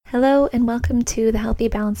Hello and welcome to the Healthy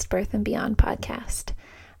Balanced Birth and Beyond podcast.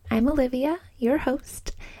 I'm Olivia, your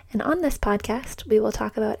host, and on this podcast we will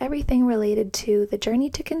talk about everything related to the journey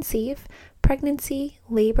to conceive, pregnancy,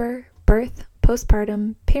 labor, birth,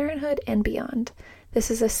 postpartum, parenthood, and beyond.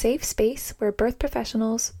 This is a safe space where birth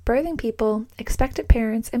professionals, birthing people, expectant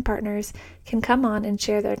parents, and partners can come on and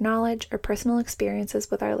share their knowledge or personal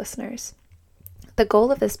experiences with our listeners. The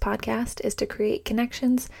goal of this podcast is to create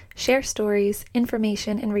connections, share stories,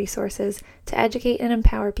 information, and resources to educate and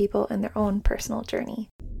empower people in their own personal journey.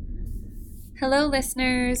 Hello,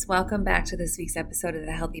 listeners. Welcome back to this week's episode of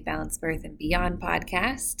the Healthy Balanced Birth and Beyond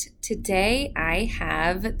podcast. Today, I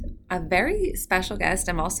have a very special guest.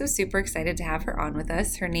 I'm also super excited to have her on with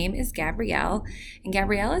us. Her name is Gabrielle, and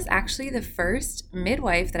Gabrielle is actually the first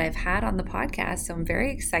midwife that I've had on the podcast, so I'm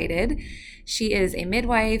very excited. She is a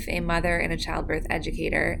midwife, a mother, and a childbirth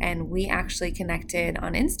educator, and we actually connected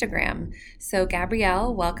on Instagram. So,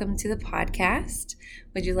 Gabrielle, welcome to the podcast.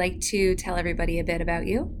 Would you like to tell everybody a bit about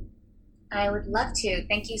you? I would love to.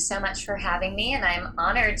 Thank you so much for having me, and I'm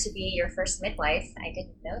honored to be your first midwife. I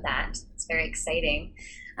didn't know that. It's very exciting.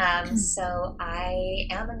 So I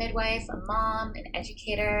am a midwife, a mom, an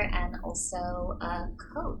educator, and also a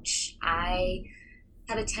coach. I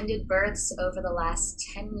have attended births over the last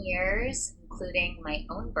 10 years, including my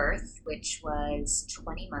own birth, which was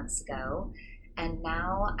 20 months ago. And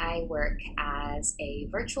now I work as a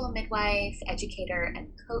virtual midwife, educator, and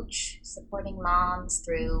coach, supporting moms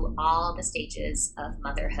through all the stages of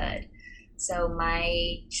motherhood. So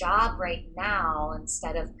my job right now,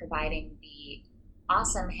 instead of providing the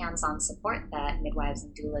awesome hands-on support that midwives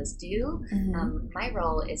and doulas do, my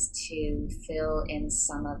role is to fill in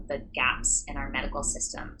some of the gaps in our medical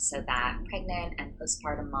system so that pregnant and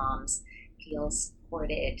postpartum moms feel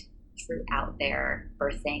supported throughout their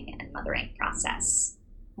birthing and mothering process.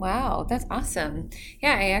 Wow, that's awesome.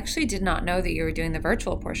 Yeah, I actually did not know that you were doing the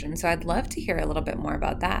virtual portion, so I'd love to hear a little bit more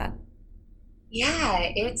about that. Yeah,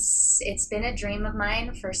 it's been a dream of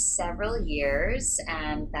mine for several years,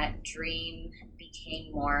 and that dream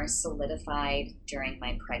became more solidified during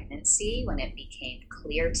my pregnancy when it became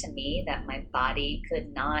clear to me that my body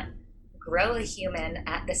could not grow a human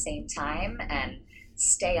at the same time and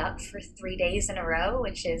stay up for 3 days in a row,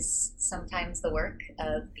 which is sometimes the work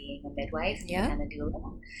of being a midwife and a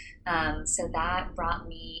doula. So that brought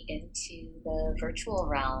me into the virtual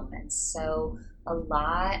realm. And so a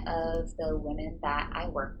lot of the women that I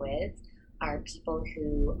work with are people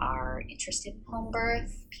who are interested in home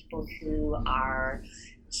birth, people who are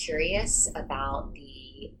curious about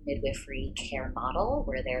the midwifery care model,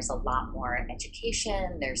 where there's a lot more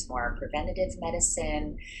education, there's more preventative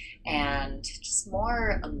medicine, and just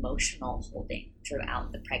more emotional holding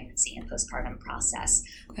throughout the pregnancy and postpartum process,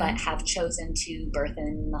 but have chosen to birth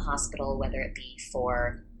in the hospital, whether it be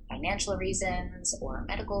for financial reasons or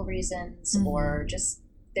medical reasons or just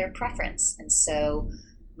their preference. And so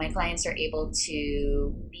my clients are able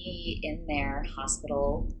to be in their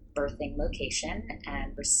hospital birthing location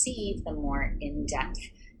and receive the more in-depth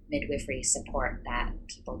midwifery support that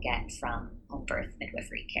people get from home birth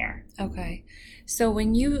midwifery care. Okay. So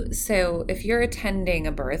if you're attending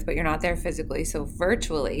a birth, but you're not there physically, so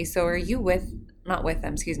virtually, so are you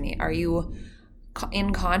are you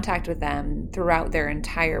in contact with them throughout their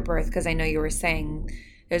entire birth? Because I know you were saying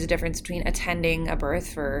there's a difference between attending a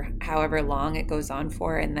birth for however long it goes on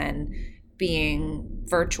for and then being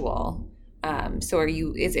virtual. So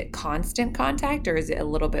is it constant contact or is it a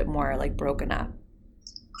little bit more like broken up?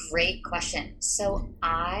 Great question. So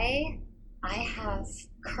I have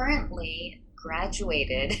currently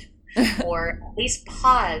graduated or at least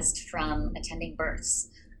paused from attending births.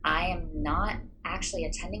 I am not actually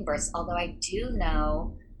attending births, although I do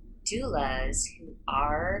know doulas who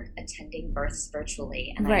are attending births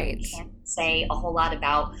virtually. And I can't say a whole lot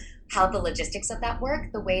about how the logistics of that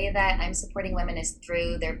work. The way that I'm supporting women is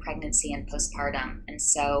through their pregnancy and postpartum. And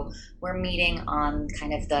so we're meeting on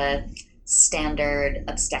kind of the standard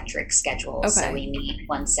obstetric schedule. So we meet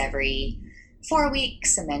once every 4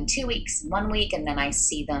 weeks and then 2 weeks and 1 week, and then I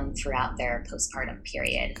see them throughout their postpartum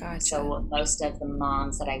period. Gotcha. So most of the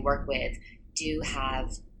moms that I work with do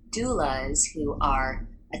have doulas who are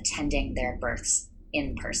attending their births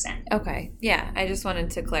in person. Okay. Yeah. I just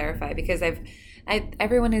wanted to clarify because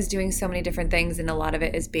everyone is doing so many different things, and a lot of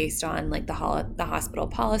it is based on like the hospital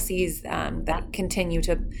policies that continue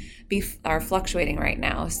to are fluctuating right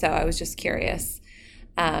now. So I was just curious.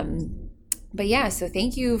 But yeah, so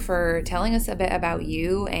thank you for telling us a bit about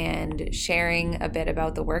you and sharing a bit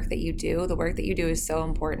about the work that you do. The work that you do is so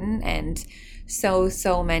important, and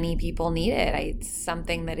so many people need it. It's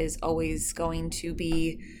something that is always going to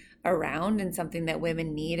be around and something that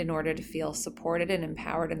women need in order to feel supported and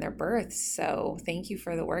empowered in their births. So thank you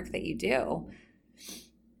for the work that you do.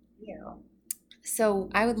 Yeah. So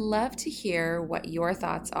I would love to hear what your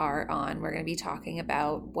thoughts are on, we're going to be talking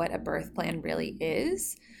about what a birth plan really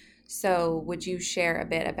is. So would you share a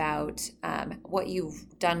bit about what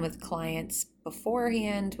you've done with clients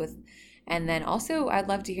beforehand and then also I'd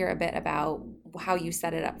love to hear a bit about how you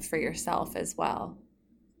set it up for yourself as well.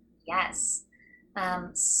 Yes.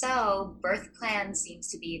 So birth plan seems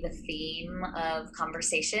to be the theme of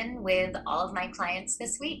conversation with all of my clients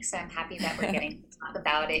this week. So I'm happy that we're getting to talk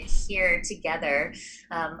about it here together.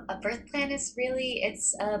 A birth plan is really,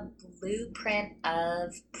 it's a blueprint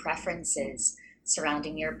of preferences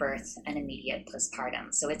surrounding your birth and immediate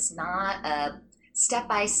postpartum. So it's not a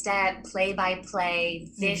step-by-step, play-by-play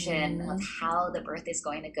vision of how the birth is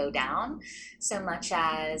going to go down, so much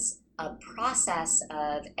as a process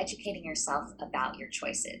of educating yourself about your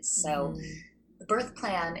choices. So the birth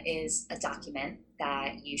plan is a document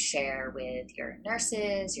that you share with your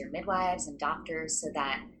nurses, your midwives, and doctors so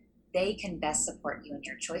that they can best support you in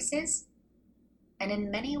your choices. And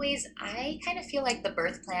in many ways, I kind of feel like the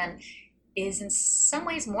birth plan is in some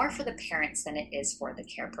ways more for the parents than it is for the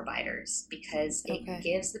care providers, because it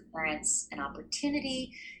gives the parents an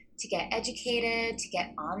opportunity to get educated, to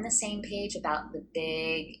get on the same page about the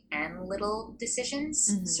big and little decisions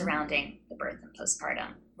surrounding the birth and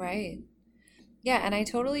postpartum. Right. Yeah, and I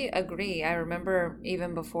totally agree. I remember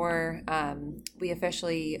even before we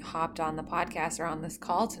officially hopped on the podcast or on this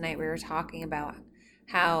call tonight, we were talking about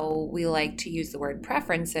how we like to use the word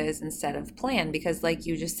preferences instead of plan, because like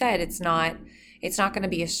you just said, it's not going to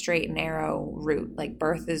be a straight and narrow route. Like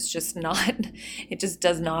birth is just not, it just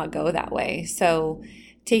does not go that way. So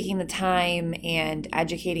taking the time and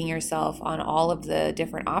educating yourself on all of the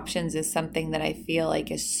different options is something that I feel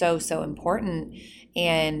like is so, so important.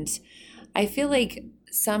 And I feel like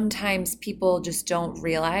sometimes people just don't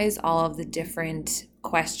realize all of the different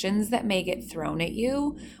questions that may get thrown at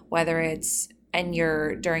you, whether it's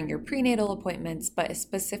during your prenatal appointments, but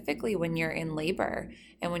specifically when you're in labor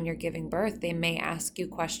and when you're giving birth, they may ask you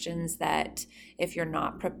questions that if you're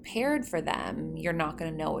not prepared for them, you're not going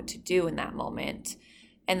to know what to do in that moment.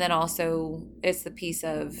 And then also it's the piece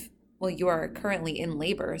of, well, you are currently in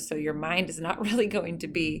labor, so your mind is not really going to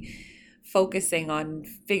be focusing on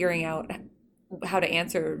figuring out how to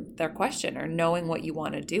answer their question or knowing what you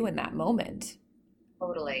want to do in that moment.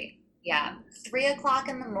 Totally. Yeah. 3 o'clock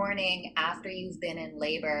in the morning after you've been in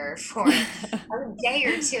labor for a day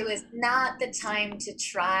or two is not the time to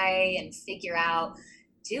try and figure out,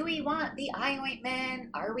 do we want the eye ointment?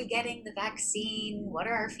 Are we getting the vaccine? What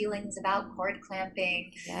are our feelings about cord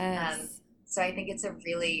clamping? Yes. So I think it's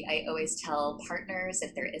I always tell partners,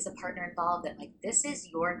 if there is a partner involved, that like, this is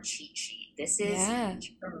your cheat sheet. This is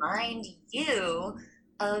to remind you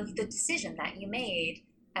of the decision that you made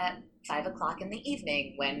at 5 o'clock in the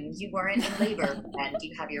evening when you weren't in labor and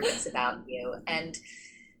you have your wits about you. And,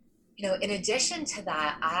 you know, in addition to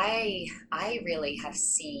that, I really have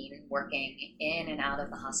seen, working in and out of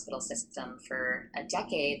the hospital system for a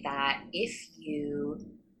decade, that if you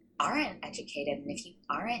aren't educated and if you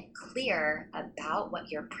aren't clear about what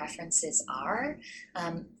your preferences are,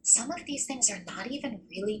 some of these things are not even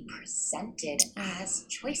really presented as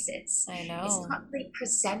choices. I know. It's not really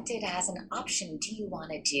presented as an option. Do you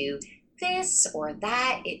want to do this or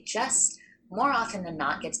that? It just more often than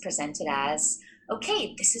not gets presented as,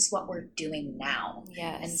 okay, this is what we're doing now.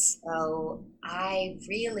 Yes. And so I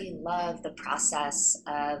really love the process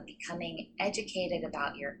of becoming educated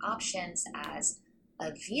about your options as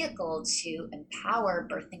a vehicle to empower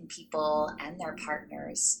birthing people and their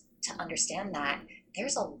partners to understand that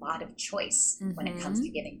there's a lot of choice when it comes to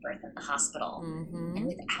giving birth in the hospital. And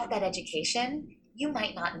without that education, you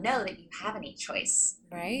might not know that you have any choice.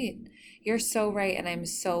 Right. You're so right. And I'm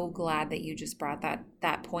so glad that you just brought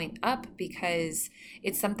that point up, because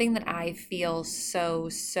it's something that I feel so,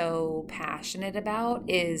 so passionate about,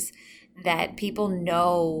 is that people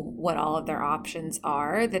know what all of their options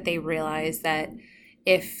are, that they realize that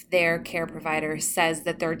if their care provider says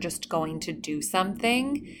that they're just going to do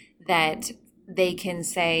something, that they can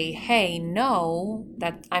say, hey, no,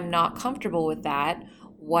 that I'm not comfortable with that.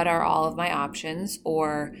 What are all of my options?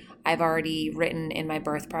 Or I've already written in my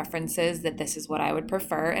birth preferences that this is what I would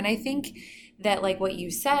prefer. And I think that, like what you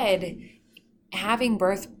said, having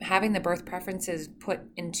the birth preferences put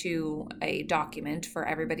into a document for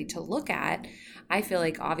everybody to look at, I feel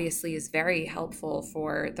like obviously is very helpful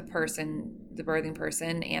for the birthing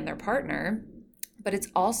person and their partner, but it's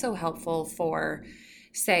also helpful for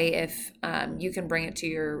say if you can bring it to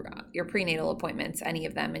your prenatal appointments, any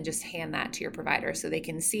of them, and just hand that to your provider so they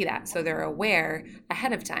can see that, so they're aware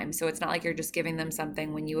ahead of time. So it's not like you're just giving them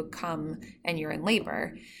something when you come and you're in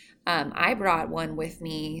labor. I brought one with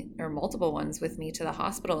me, or multiple ones with me, to the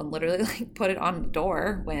hospital and literally like put it on the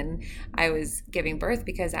door when I was giving birth,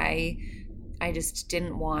 because I just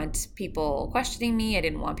didn't want people questioning me. I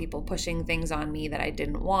didn't want people pushing things on me that I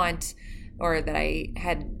didn't want, or that I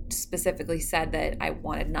had specifically said that I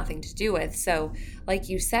wanted nothing to do with. So like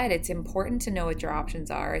you said, it's important to know what your options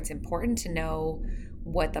are. It's important to know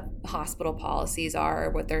what the hospital policies are,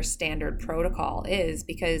 what their standard protocol is,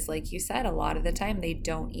 because like you said, a lot of the time they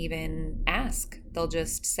don't even ask. They'll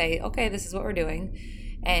just say, okay, this is what we're doing.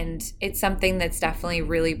 And it's something that's definitely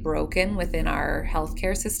really broken within our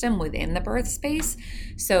healthcare system, within the birth space.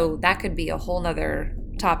 So that could be a whole nother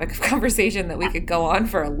topic of conversation that we could go on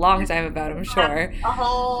for a long time about, I'm sure. A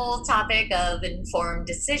whole topic of informed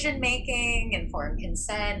decision making, informed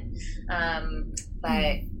consent.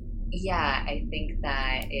 But yeah, I think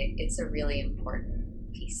that it's a really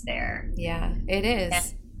important piece there. Yeah, it is.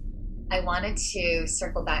 And I wanted to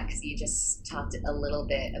circle back because you just talked a little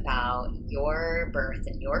bit about your birth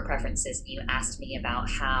and your preferences. You asked me about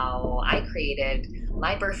how I created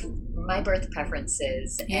my birth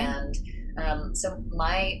preferences. Yeah. And so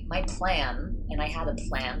my plan, and I had a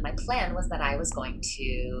plan, my plan was that I was going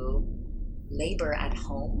to labor at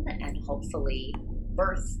home and hopefully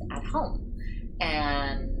birth at home.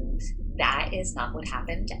 And that is not what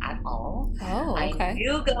happened at all. Oh, okay. I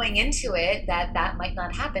knew going into it that might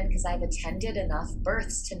not happen because I've attended enough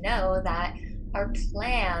births to know that our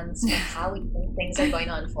plans for how we think things are going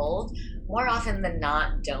to unfold, more often than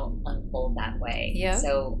not, don't unfold that way. Yeah.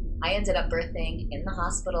 So I ended up birthing in the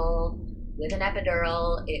hospital with an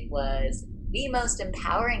epidural. It was the most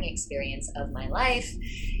empowering experience of my life.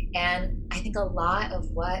 And I think a lot of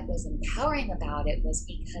what was empowering about it was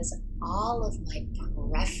because all of my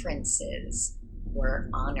preferences were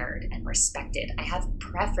honored and respected. I have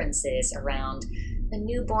preferences around the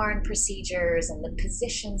newborn procedures and the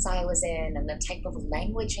positions I was in and the type of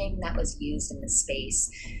languaging that was used in the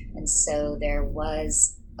space. And so there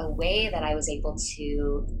was a way that I was able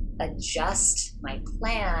to adjust my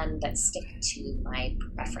plan but stick to my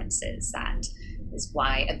preferences. That is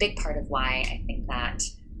why, a big part of why I think that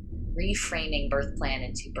reframing birth plan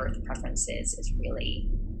into birth preferences is really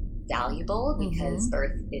valuable, because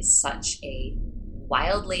birth is such a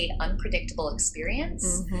wildly unpredictable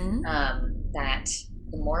experience that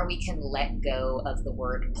the more we can let go of the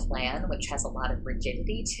word plan, which has a lot of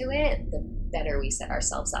rigidity to it, the better we set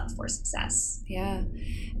ourselves up for success. Yeah,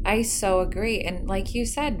 I so agree. And like you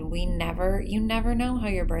said, you never know how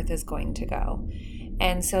your birth is going to go.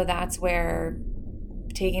 And so that's where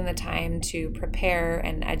taking the time to prepare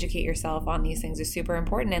and educate yourself on these things is super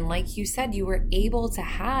important. And like you said, you were able to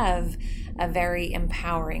have a very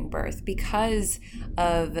empowering birth because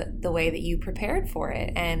of the way that you prepared for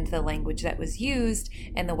it and the language that was used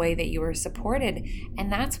and the way that you were supported.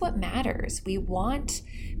 And that's what matters. We want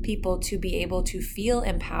people to be able to feel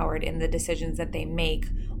empowered in the decisions that they make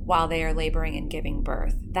while they are laboring and giving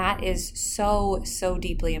birth. That is so, so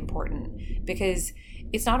deeply important, because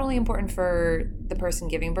it's not only important for the person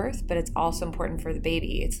giving birth, but it's also important for the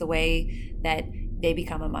baby. It's the way that they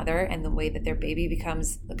become a mother and the way that their baby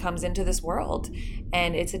comes into this world.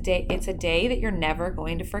 And it's a day that you're never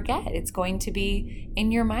going to forget. It's going to be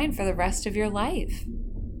in your mind for the rest of your life.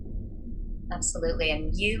 Absolutely.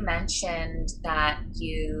 And you mentioned that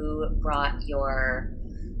you brought your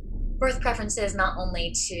birth preferences not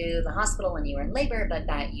only to the hospital when you were in labor, but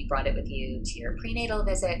that you brought it with you to your prenatal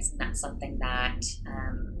visits. And that's something that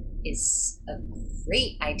is a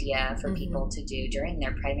great idea for people to do during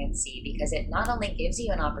their pregnancy, because it not only gives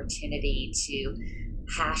you an opportunity to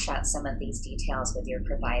hash out some of these details with your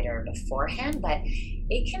provider beforehand, but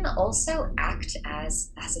it can also act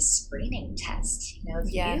as a screening test. You know,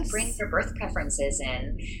 if you bring your birth preferences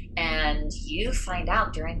in and you find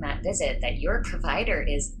out during that visit that your provider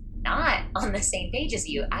is not on the same page as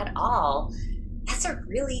you at all, that's a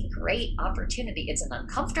really great opportunity. It's an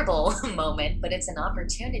uncomfortable moment, but it's an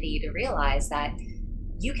opportunity to realize that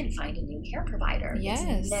you can find a new care provider. Yes.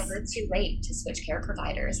 It's never too late to switch care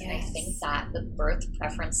providers. Yes. And I think that the birth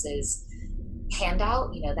preferences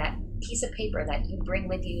handout, you know, that piece of paper that you bring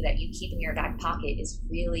with you, that you keep in your back pocket, is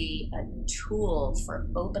really a tool for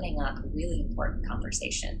opening up really important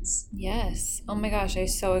conversations. Yes. Oh my gosh, I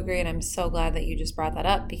so agree. And I'm so glad that you just brought that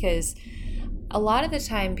up, because a lot of the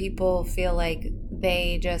time people feel like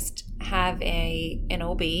they just have an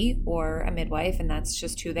OB or a midwife, and that's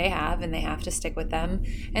just who they have, and they have to stick with them.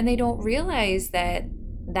 And they don't realize that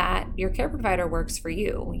that your care provider works for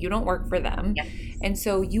you. You don't work for them. Yes. And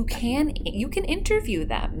so you can interview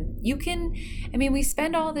them. We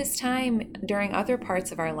spend all this time during other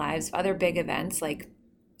parts of our lives, other big events, like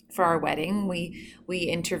for our wedding, we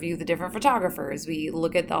interview the different photographers. We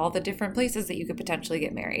look at all the different places that you could potentially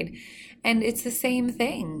get married. And it's the same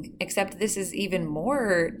thing, except this is even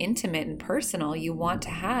more intimate and personal. You want to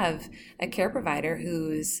have a care provider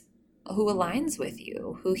who aligns with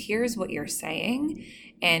you, who hears what you're saying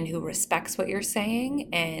and who respects what you're saying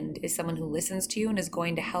and is someone who listens to you and is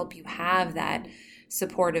going to help you have that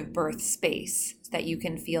supportive birth space so that you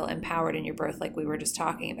can feel empowered in your birth, like we were just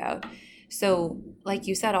talking about. So like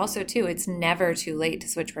you said also too, it's never too late to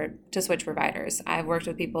switch providers. I've worked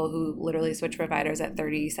with people who literally switch providers at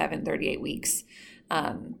 37, 38 weeks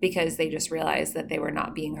because they just realized that they were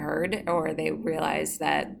not being heard, or they realized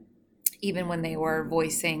that even when they were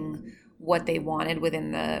voicing what they wanted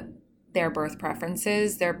within their birth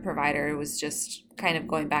preferences, their provider was just kind of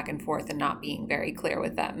going back and forth and not being very clear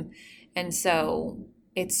with them. And so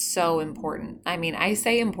it's so important. I mean, I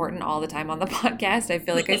say important all the time on the podcast. I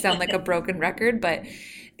feel like I sound like a broken record, but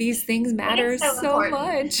these things matter so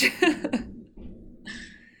much.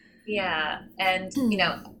 Yeah. And,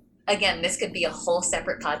 again, this could be a whole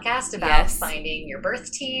separate podcast about finding your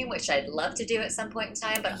birth team, which I'd love to do at some point in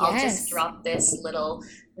time, but I'll just drop this little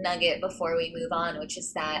nugget before we move on, which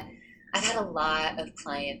is that I've had a lot of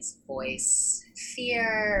clients voice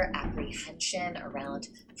fear, apprehension around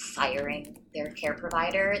firing their care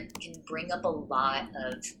provider. It can bring up a lot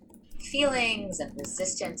of feelings and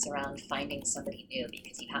resistance around finding somebody new,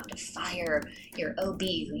 because you have to fire your OB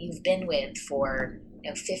who you've been with for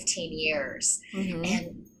 15 years. Mm-hmm.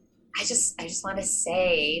 And I just want to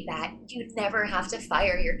say that you never have to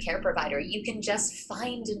fire your care provider. You can just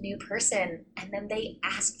find a new person and then they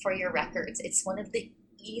ask for your records. It's one of the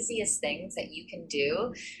easiest things that you can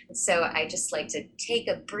do. And so I just like to take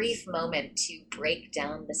a brief moment to break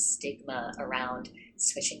down the stigma around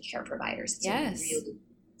switching care providers. It's a really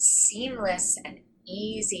seamless and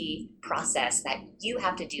easy process that you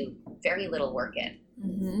have to do very little work in.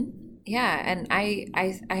 Mm-hmm. Yeah, and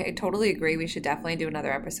I totally agree. We should definitely do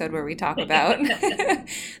another episode where we talk about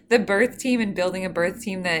the birth team and building a birth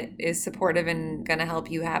team that is supportive and going to help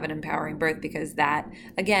you have an empowering birth, because that,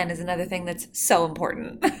 again, is another thing that's so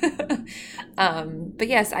important. But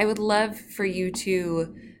yes, I would love for you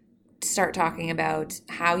to start talking about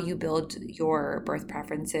how you build your birth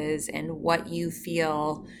preferences and what you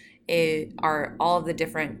feel are all of the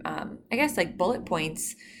different, bullet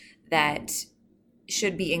points that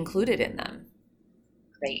should be included in them.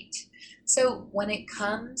 Great. So when it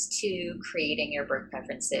comes to creating your birth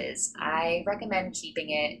preferences, I recommend keeping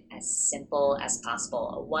it as simple as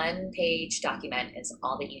possible. A one-page document is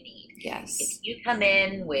all that you need. Yes. If you come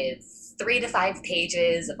in with 3 to 5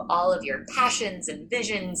 pages of all of your passions and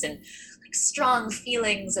visions and strong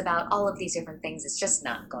feelings about all of these different things, it's just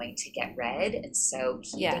not going to get read. And so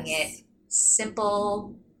keeping it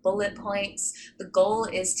simple, bullet points. The goal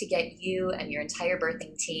is to get you and your entire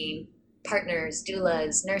birthing team, partners,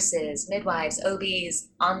 doulas, nurses, midwives, OBs,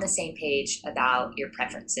 on the same page about your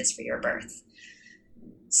preferences for your birth.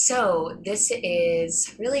 So this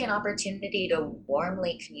is really an opportunity to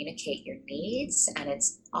warmly communicate your needs, and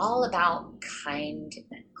it's all about kind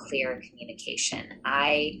and clear communication.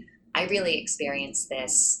 I really experienced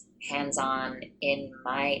this hands-on in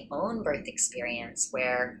my own birth experience,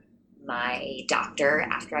 where my doctor,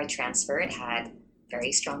 after I transferred, had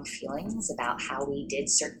very strong feelings about how we did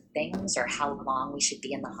certain things or how long we should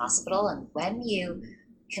be in the hospital. And when you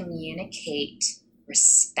communicate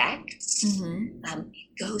respect,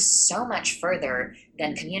 it goes so much further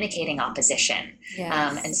than communicating opposition.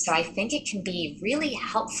 Yes. And so I think it can be really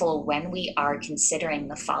helpful when we are considering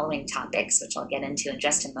the following topics, which I'll get into in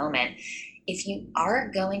just a moment. If you are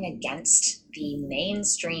going against the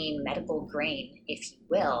mainstream medical grain, if you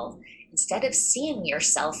will, instead of seeing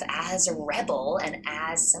yourself as a rebel and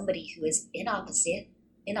as somebody who is in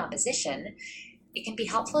opposition, it can be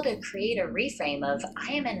helpful to create a reframe of,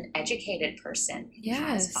 I am an educated person who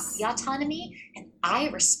has body autonomy, and I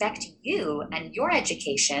respect you and your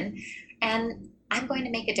education, and I'm going to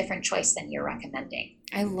make a different choice than you're recommending.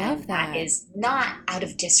 I love that. That is not out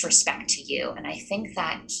of disrespect to you. And I think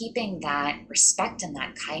that keeping that respect and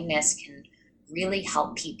that kindness can really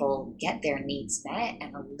help people get their needs met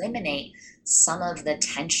and eliminate some of the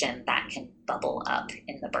tension that can bubble up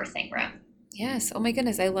in the birthing room. Yes. Oh my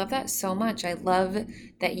goodness. I love that so much. I love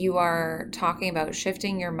that you are talking about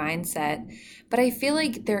shifting your mindset. But I feel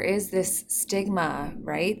like there is this stigma,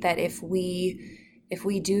 right? That if we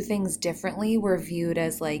do things differently, we're viewed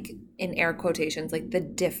as like in air quotations, like the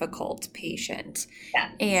difficult patient. Yeah.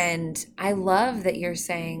 And I love that you're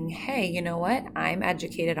saying, hey, you know what? I'm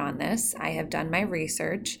educated on this. I have done my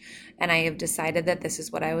research and I have decided that this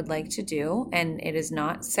is what I would like to do. And it is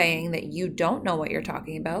not saying that you don't know what you're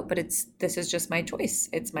talking about, but this is just my choice.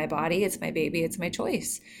 It's my body, it's my baby, it's my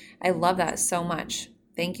choice. I love that so much.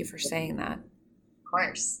 Thank you for saying that. Of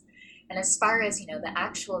course. And as far as, the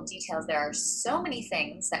actual details, there are so many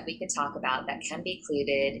things that we could talk about that can be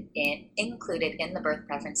included in the birth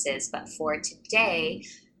preferences. But for today,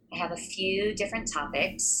 I have a few different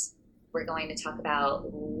topics. We're going to talk about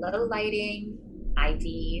low lighting,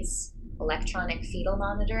 IVs, electronic fetal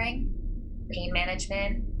monitoring, pain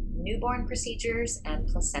management, newborn procedures, and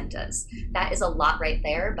placentas. That is a lot right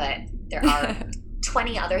there, but there are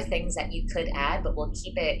 20 other things that you could add, but we'll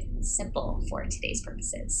keep it simple for today's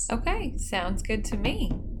purposes. Okay, sounds good to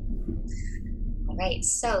me. All right,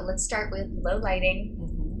 so let's start with low lighting.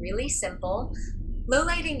 Really simple. Low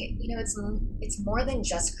lighting, it's more than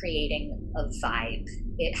just creating a vibe.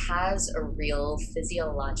 It has a real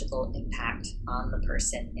physiological impact on the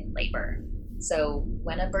person in labor. So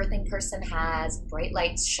when a birthing person has bright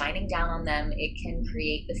lights shining down on them, it can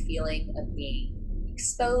create the feeling of being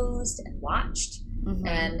exposed and watched. Mm-hmm.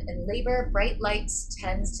 And in labor, bright lights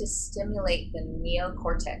tends to stimulate the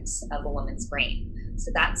neocortex of a woman's brain.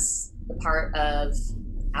 So that's the part of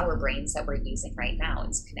our brains that we're using right now.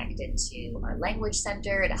 It's connected to our language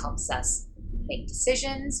center. It helps us make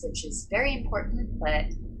decisions, which is very important, but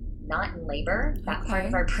not in labor. That part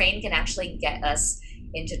of our brain can actually get us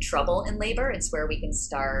into trouble in labor. It's where we can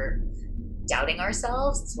start doubting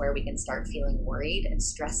ourselves. It's where we can start feeling worried and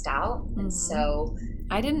stressed out. Mm-hmm. And so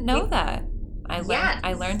I didn't know that.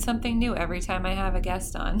 I learned something new every time I have a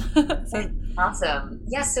guest on. So awesome.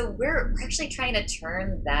 Yeah, so we're actually trying to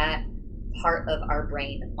turn that part of our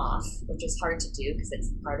brain off, which is hard to do because it's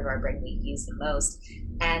the part of our brain we use the most,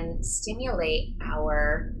 and stimulate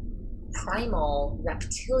our primal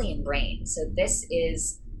reptilian brain. So this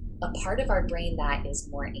is a part of our brain that is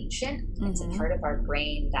more ancient. Mm-hmm. It's a part of our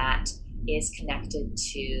brain that is connected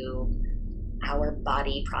to our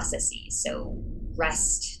body processes. So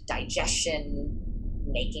rest, digestion,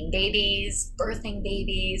 making babies, birthing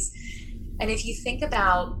babies. And if you think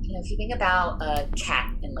about, a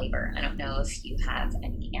cat in labor, I don't know if you have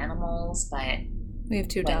any animals, but we have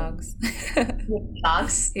two dogs.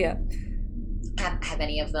 Dogs? Yeah. Have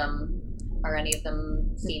any of them, are any of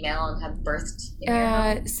them female and have birthed in your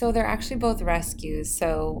home? So they're actually both rescues.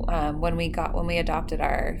 So when we adopted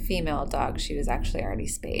our female dog, she was actually already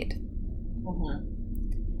spayed. Mm-hmm.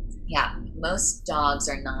 Yeah, most dogs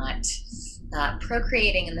are not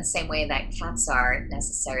procreating in the same way that cats are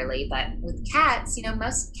necessarily, but with cats,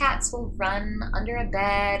 most cats will run under a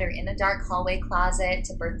bed or in a dark hallway closet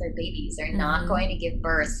to birth their babies. They're not going to give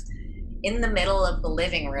birth in the middle of the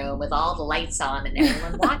living room with all the lights on and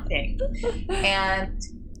everyone watching. And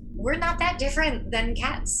we're not that different than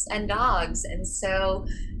cats and dogs. And so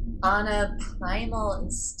on a primal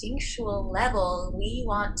instinctual level, we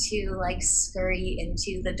want to scurry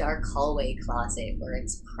into the dark hallway closet where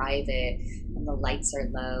it's private and the lights are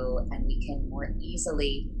low and we can more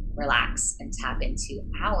easily relax and tap into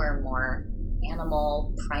our more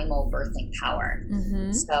animal primal birthing power.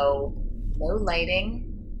 Mm-hmm. So low lighting,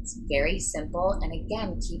 it's very simple. And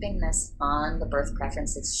again, keeping this on the birth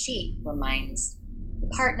preferences sheet reminds the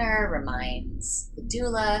partner, reminds the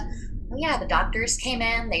doula, oh yeah, the doctors came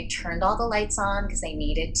in, they turned all the lights on because they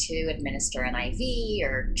needed to administer an IV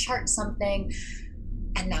or chart something,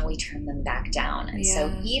 and now we turn them back down. And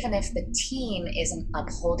so even if the team isn't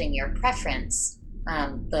upholding your preference,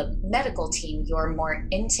 the medical team, your more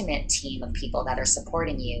intimate team of people that are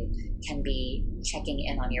supporting you, can be checking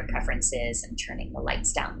in on your preferences and turning the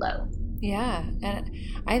lights down low. Yeah, and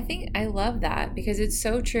I think I love that because it's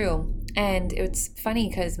so true. And it's funny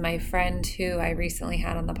because my friend who I recently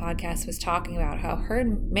had on the podcast was talking about how her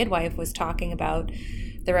midwife was talking about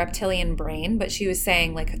the reptilian brain, but she was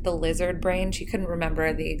saying the lizard brain. She couldn't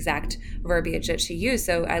remember the exact verbiage that she used.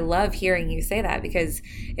 So I love hearing you say that because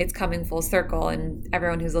it's coming full circle, and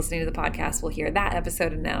everyone who's listening to the podcast will hear that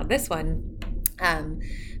episode and now this one.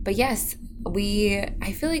 But yes,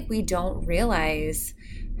 I feel like we don't realize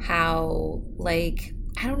how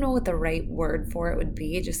I don't know what the right word for it would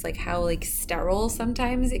be, just how sterile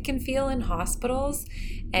sometimes it can feel in hospitals,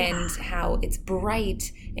 and how it's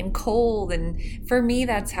bright and cold. And for me,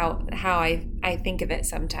 that's how I think of it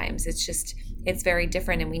sometimes. It's very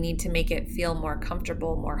different, and we need to make it feel more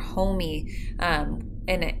comfortable, more homey.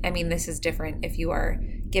 This is different if you are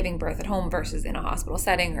giving birth at home versus in a hospital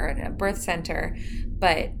setting or in a birth center.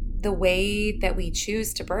 But the way that we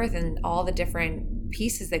choose to birth and all the different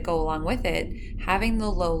pieces that go along with it, having the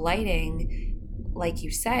low lighting, like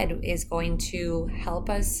you said, is going to help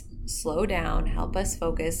us slow down, help us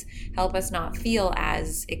focus, help us not feel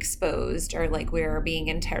as exposed or like we're being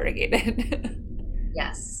interrogated.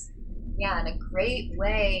 Yes. Yeah, and a great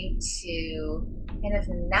way to kind of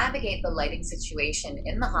navigate the lighting situation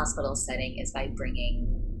in the hospital setting is by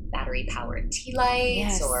bringing battery-powered tea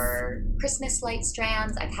lights or Christmas light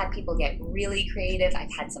strands. I've had people get really creative.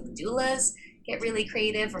 I've had some doulas get really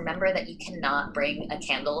creative. Remember that you cannot bring a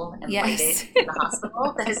candle and light it in the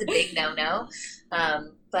hospital. That is a big no-no.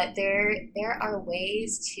 But there are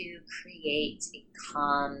ways to create a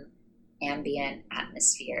calm, ambient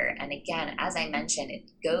atmosphere. And again, as I mentioned,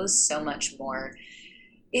 it goes so much more.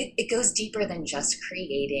 It goes deeper than just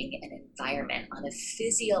creating an environment on a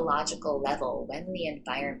physiological level. When the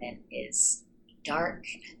environment is dark,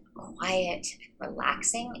 quiet,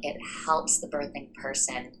 relaxing, it helps the birthing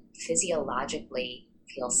person physiologically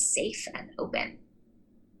feel safe and open.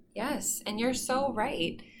 Yes, and you're so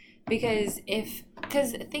right. Because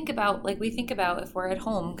think about if we're at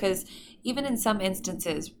home, because even in some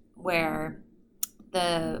instances where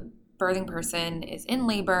the birthing person is in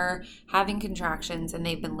labor, having contractions, and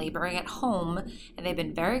they've been laboring at home, and they've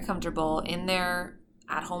been very comfortable in their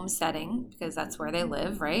at-home setting because that's where they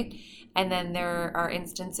live, right? And then there are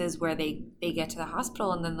instances where they get to the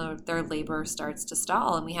hospital and then their labor starts to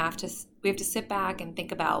stall, and we have to sit back and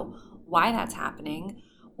think about why that's happening,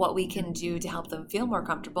 what we can do to help them feel more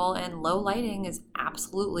comfortable, and low lighting is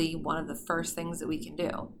absolutely one of the first things that we can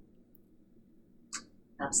do.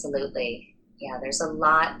 Absolutely. Yeah, there's a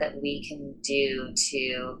lot that we can do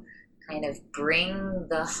to kind of bring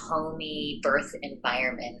the homey birth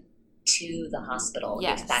environment to the hospital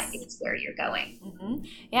if that is where you're going. Mm-hmm.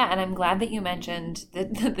 Yeah, and I'm glad that you mentioned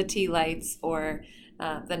the tea lights or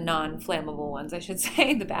the non-flammable ones, I should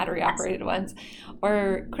say, the battery-operated ones,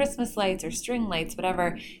 or Christmas lights or string lights,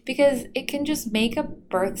 whatever, because it can just make a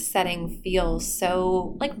birth setting feel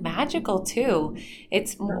so, like, magical, too.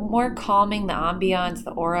 It's more calming, the ambiance, the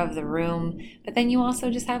aura of the room, but then you also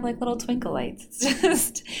just have, like, little twinkle lights. It's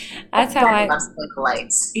just, that's how I love twinkle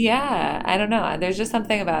lights. Yeah, I don't know. There's just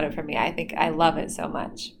something about it for me. I think I love it so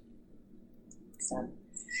much.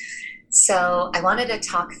 So I wanted to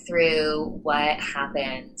talk through what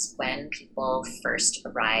happens when people first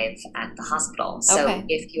arrive at the hospital. So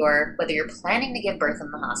whether you're planning to give birth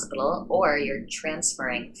in the hospital or you're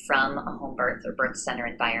transferring from a home birth or birth center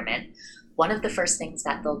environment, one of the first things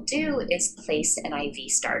that they'll do is place an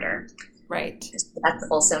IV starter. Right. That's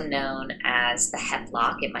also known as the HEP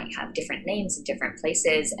lock. It might have different names in different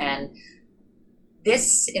places, and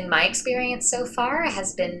this, in my experience so far,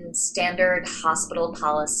 has been standard hospital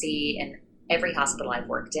policy in every hospital I've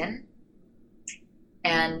worked in.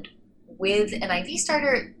 And with an IV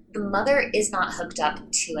starter, the mother is not hooked up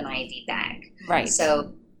to an IV bag. Right.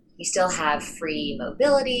 So you still have free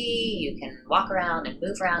mobility. You can walk around and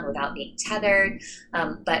move around without being tethered.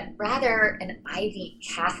 But rather, an IV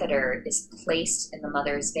catheter is placed in the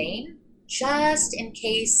mother's vein just in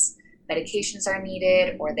case medications are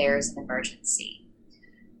needed or there's an emergency.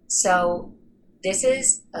 So this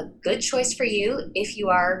is a good choice for you if you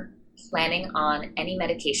are planning on any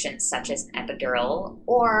medications such as an epidural,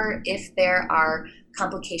 or if there are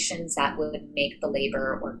complications that would make the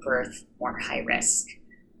labor or birth more high risk.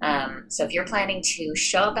 So if you're planning to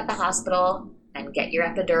show up at the hospital and get your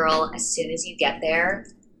epidural as soon as you get there,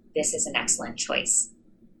 this is an excellent choice.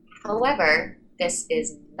 However, this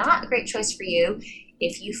is not a great choice for you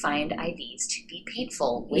if you find IVs to be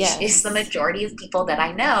painful, which is the majority of people that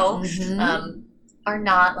I know are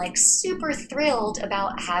not like super thrilled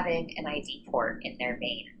about having an IV port in their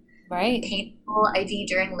vein. Right. Painful IV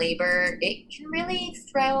during labor, it can really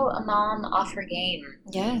throw a mom off her game.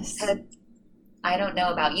 Yes. I don't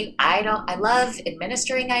know about you. I love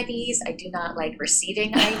administering IVs. I do not like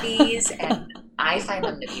receiving IVs, and I find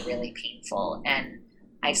them to be really painful. And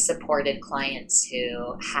I've supported clients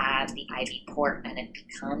who have the IV port and it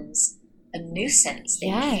becomes a nuisance. They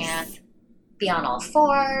can't be on all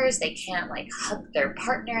fours. They can't like hug their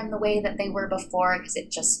partner in the way that they were before because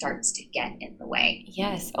it just starts to get in the way.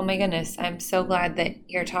 Yes. Oh my goodness. I'm so glad that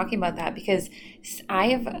you're talking about that because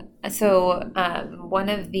one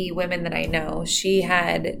of the women that I know, she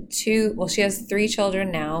has 3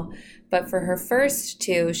 children now, but for her first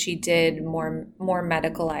 2, she did more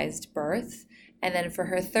medicalized birth. And then for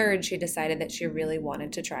her third, she decided that she really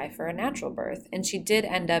wanted to try for a natural birth. And she did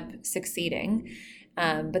end up succeeding.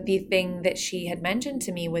 But the thing that she had mentioned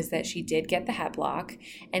to me was that she did get the HEP lock.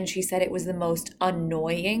 And she said it was the most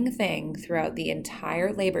annoying thing throughout the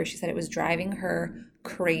entire labor. She said it was driving her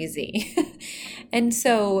crazy. And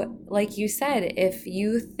so, like you said, if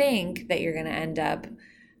you think that you're going to end up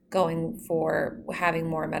going for having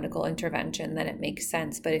more medical intervention, then it makes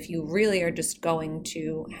sense. But if you really are just going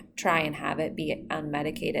to try and have it be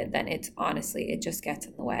unmedicated, then it's honestly, it just gets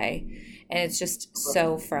in the way. And it's just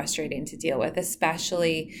so frustrating to deal with,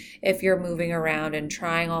 especially if you're moving around and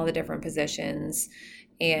trying all the different positions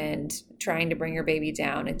and trying to bring your baby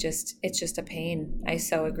down. It's just a pain. I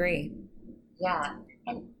so agree. Yeah.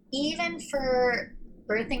 And even for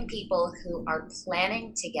birthing people who are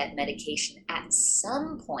planning to get medication at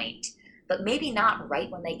some point, but maybe not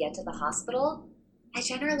right when they get to the hospital, I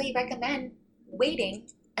generally recommend waiting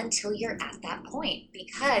until you're at that point,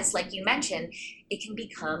 because like you mentioned, it can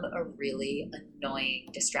become a really annoying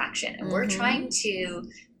distraction. And we're trying to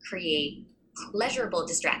create pleasurable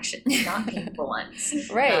distractions, not painful ones.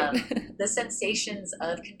 Right. The sensations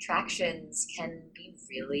of contractions can be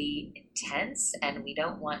really intense, and we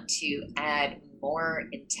don't want to add more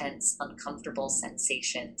intense, uncomfortable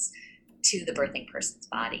sensations to the birthing person's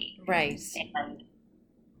body. Right. And,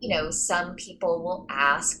 you know, some people will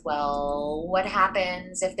ask, well, what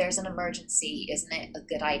happens if there's an emergency? Isn't it a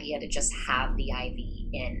good idea to just have the IV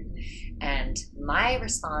in? And my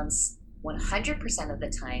response 100% of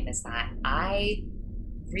the time is that I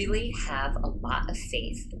really have a lot of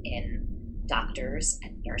faith in doctors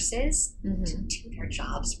and nurses to do their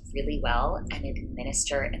jobs really well and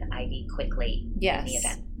administer an IV quickly in the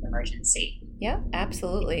event of an emergency. Yeah,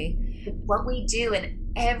 absolutely. What we do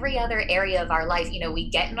in every other area of our life, you know, we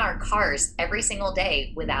get in our cars every single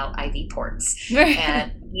day without IV ports.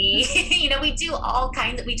 And we, you know, we do all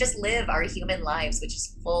kinds of, we just live our human lives, which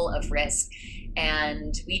is full of risk.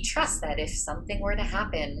 And we trust that if something were to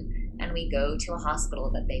happen and we go to a hospital,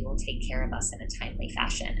 that they will take care of us in a timely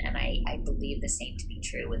fashion. And I believe the same to be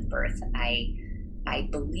true with birth. I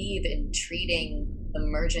believe in treating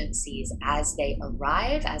emergencies as they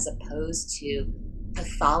arrive, as opposed to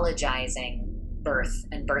pathologizing birth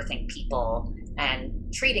and birthing people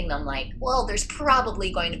and treating them like, well, there's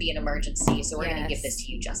probably going to be an emergency, so we're going to give this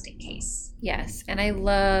to you just in case. Yes. And I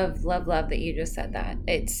love that you just said that.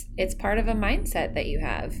 It's part of a mindset that you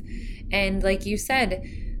have. And like you said,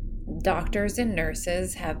 doctors and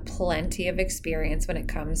nurses have plenty of experience when it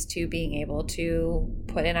comes to being able to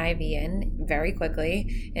put an IV in very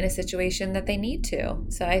quickly in a situation that they need to.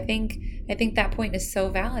 So I think that point is so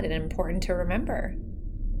valid and important to remember.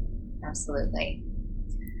 Absolutely.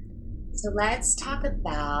 So let's talk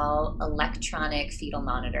about electronic fetal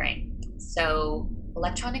monitoring. So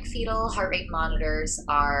electronic fetal heart rate monitors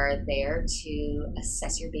are there to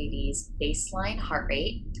assess your baby's baseline heart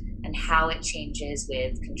rate and how it changes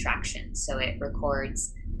with contractions. So it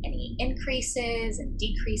records any increases and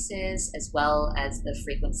decreases, as well as the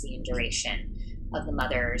frequency and duration of the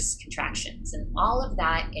mother's contractions. And all of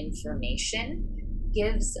that information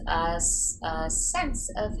gives us a sense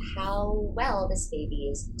of how well this baby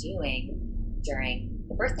is doing during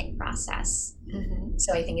the birthing process.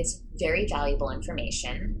 So I think it's very valuable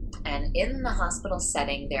information. And in the hospital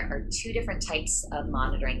setting, there are two different types of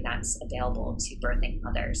monitoring that's available to birthing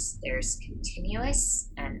mothers. There's continuous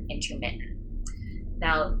and intermittent.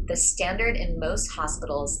 Now, the standard in most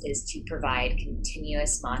hospitals is to provide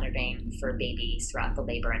continuous monitoring for babies throughout the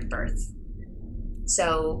labor and birth.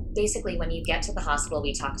 So basically, when you get to the hospital,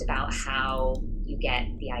 we talked about how you get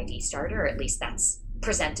the IV started, or at least that's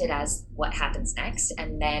presented as what happens next.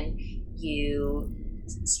 And then you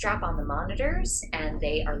strap on the monitors, and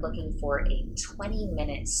they are looking for a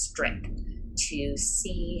 20-minute strip to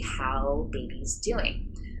see how baby's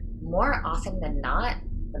doing. More often than not,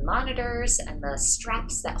 the monitors and the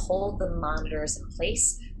straps that hold the monitors in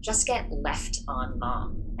place just get left on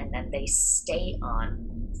mom, and then they stay on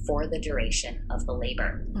for the duration of the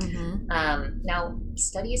labor. Now,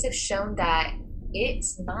 studies have shown that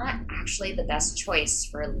it's not actually the best choice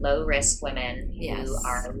for low-risk women who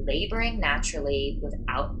are laboring naturally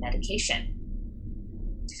without medication.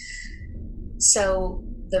 So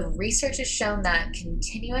the research has shown that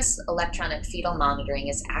continuous electronic fetal monitoring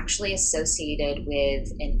is actually associated with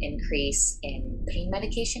an increase in pain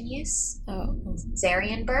medication use,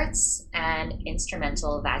 cesarean births, and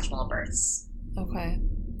instrumental vaginal births. Okay.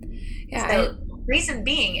 Yeah. So reason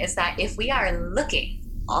being is that if we are looking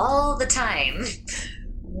all the time,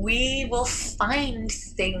 we will find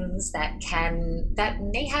things that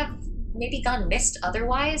may have maybe gone missed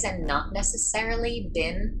otherwise and not necessarily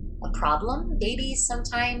been a problem. Babies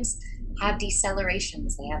sometimes have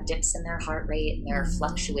decelerations. They have dips in their heart rate and there are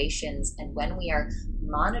fluctuations. And when we are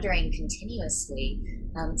monitoring continuously,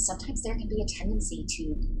 sometimes there can be a tendency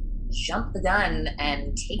to jump the gun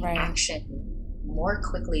and take action more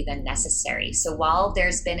quickly than necessary. So while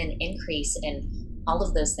there's been an increase in all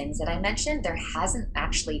of those things that I mentioned, there hasn't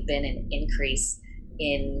actually been an increase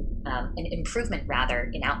in an improvement rather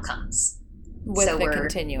in outcomes. With so the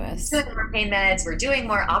continuous. Doing more pain meds, we're doing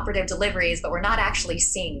more operative deliveries, but we're not actually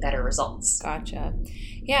seeing better results. Gotcha.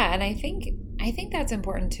 Yeah, and I think that's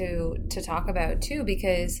important to talk about too,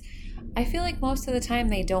 because I feel like most of the time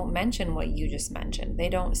they don't mention what you just mentioned. They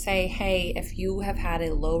don't say, hey, if you have had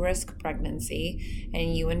a low-risk pregnancy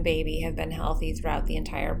and you and baby have been healthy throughout the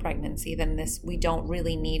entire pregnancy, then we don't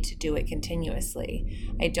really need to do it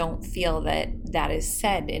continuously. I don't feel that is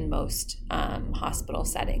said in most hospital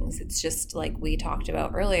settings. It's just like we talked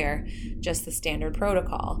about earlier, just the standard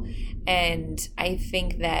protocol. And I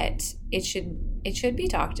think that it should be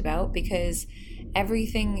talked about, because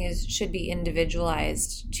everything should be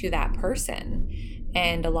individualized to that person.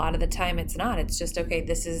 And a lot of the time it's not. It's just, okay,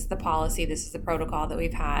 this is the policy, this is the protocol that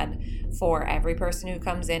we've had for every person who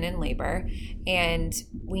comes in labor. And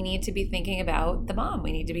we need to be thinking about the mom.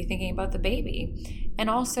 We need to be thinking about the baby. And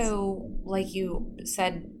also, like you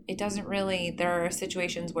said, there are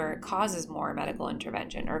situations where it causes more medical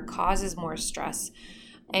intervention or causes more stress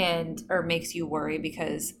or makes you worry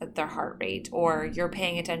because of their heart rate, or you're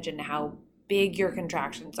paying attention to how big your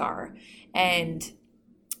contractions are. And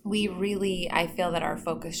I feel that our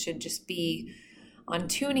focus should just be on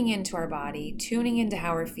tuning into our body, tuning into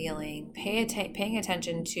how we're feeling, paying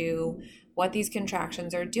attention to what these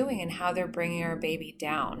contractions are doing and how they're bringing our baby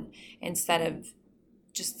down, instead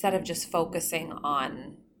of just focusing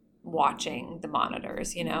on watching the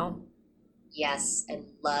monitors, Yes, I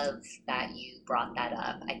love that you brought that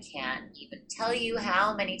up. I can't even tell you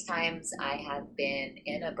how many times I have been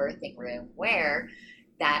in a birthing room where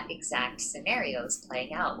that exact scenario is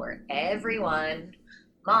playing out, where everyone,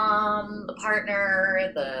 mom, the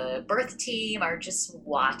partner, the birth team, are just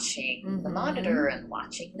watching the monitor and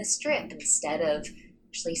watching the strip instead of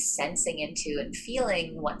actually sensing into and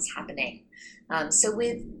feeling what's happening. So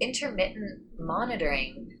with intermittent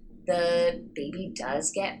monitoring, the baby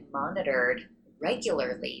does get monitored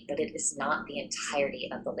regularly, but it is not the entirety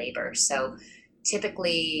of the labor. So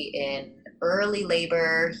typically in early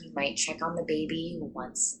labor, you might check on the baby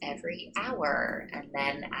once every hour. And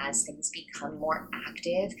then as things become more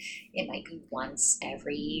active, it might be once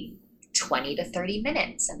every 20 to 30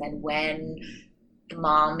 minutes. And then when the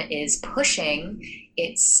mom is pushing,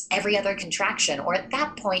 it's every other contraction, or at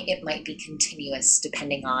that point, it might be continuous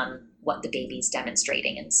depending on what the baby's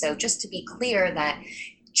demonstrating. And so just to be clear, that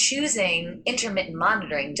choosing intermittent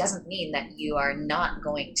monitoring doesn't mean that you are not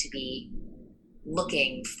going to be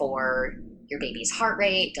looking for your baby's heart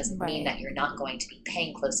rate, doesn't mean that you're not going to be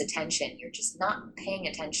paying close attention. You're just not paying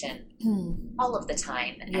attention all of the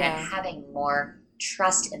time, and having more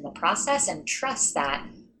trust in the process, and trust that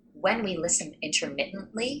when we listen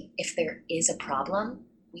intermittently, if there is a problem,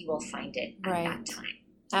 we will find it at that time.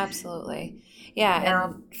 Absolutely. Yeah.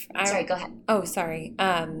 Now, sorry, go ahead. Oh, sorry.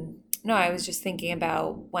 No, I was just thinking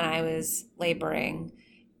about when I was laboring,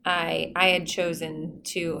 I had chosen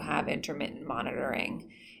to have intermittent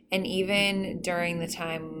monitoring. And even during the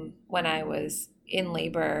time when I was in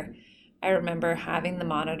labor, I remember having the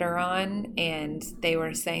monitor on, and they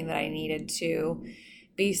were saying that I needed to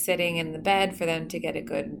be sitting in the bed for them to get a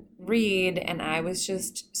good read. And I was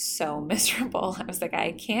just so miserable. I was like,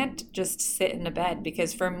 I can't just sit in a bed,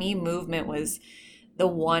 because for me, movement was the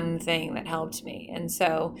one thing that helped me. And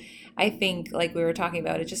so I think, like we were talking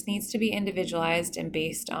about, it just needs to be individualized and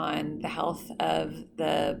based on the health of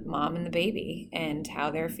the mom and the baby and how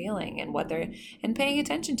they're feeling and paying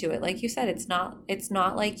attention to it. Like you said, it's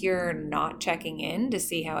not like you're not checking in to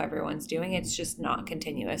see how everyone's doing. It's just not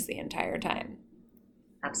continuous the entire time.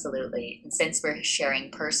 Absolutely. And since we're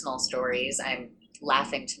sharing personal stories, I'm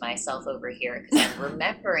laughing to myself over here because I'm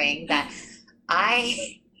remembering that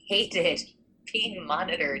I hated being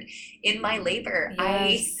monitored in my labor.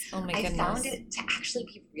 Yes. I found it to actually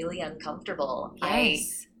be really uncomfortable.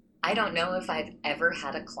 Yes. I don't know if I've ever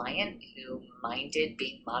had a client who minded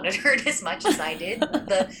being monitored as much as I did.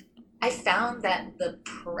 I found that the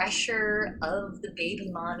pressure of the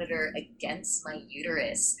baby monitor against my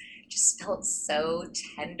uterus just felt so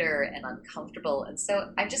tender and uncomfortable. And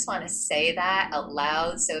so I just want to say that out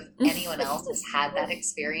loud. So if anyone else has had that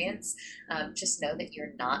experience, just know that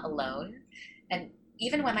you're not alone. And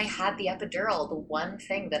even when I had the epidural, the one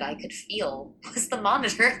thing that I could feel was the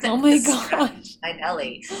monitor that was strapped to my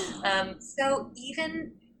belly. So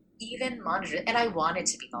even monitored, and I wanted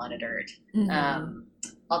to be monitored.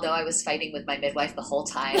 Although I was fighting with my midwife the whole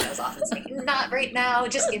time. I was often saying, not right now,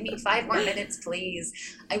 just give me 5 more minutes, please.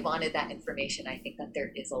 I wanted that information. I think that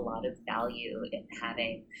there is a lot of value in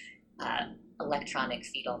having electronic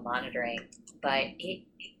fetal monitoring, but it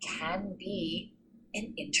can be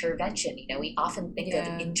an intervention. We often think of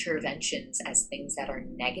interventions as things that are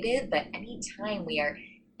negative, but anytime we are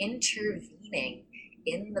intervening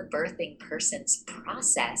in the birthing person's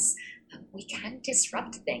process, we can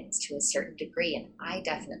disrupt things to a certain degree. And I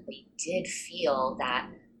definitely did feel that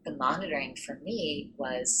the monitoring for me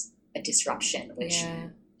was a disruption, which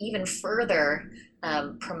even further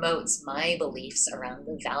promotes my beliefs around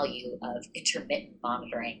the value of intermittent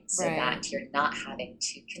monitoring, so that you're not having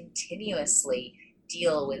to continuously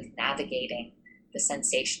deal with navigating the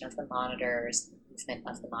sensation of the monitors, the movement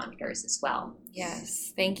of the monitors as well.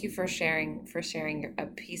 Yes. Thank you for sharing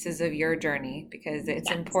pieces of your journey, because it's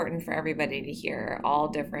important for everybody to hear all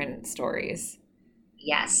different stories.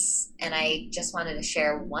 Yes. And I just wanted to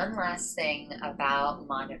share one last thing about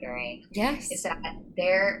monitoring. Yes. Is that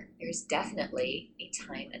there's definitely a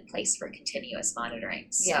time and place for continuous monitoring.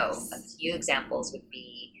 So a few examples would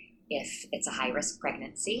be if it's a high-risk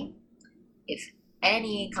pregnancy, if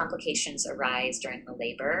any complications arise during the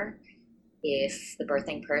labor, if the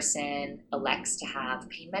birthing person elects to have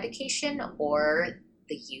pain medication or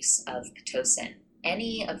the use of Pitocin.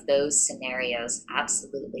 Any of those scenarios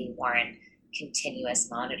absolutely warrant continuous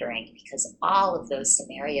monitoring, because all of those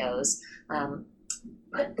scenarios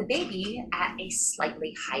put the baby at a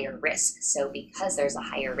slightly higher risk. So because there's a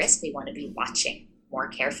higher risk, we want to be watching more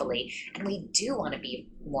carefully, and we do want to be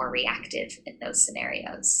more reactive in those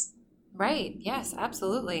scenarios. Right. Yes,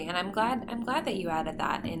 absolutely. And I'm glad that you added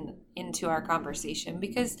that into our conversation,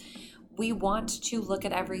 because we want to look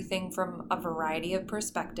at everything from a variety of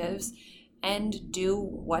perspectives and do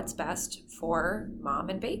what's best for mom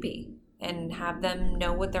and baby, and have them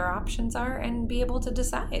know what their options are and be able to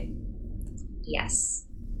decide. Yes.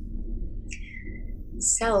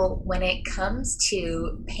 So when it comes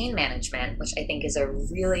to pain management, which I think is a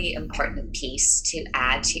really important piece to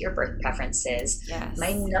add to your birth preferences,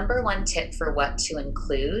 my number one tip for what to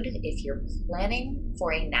include if you're planning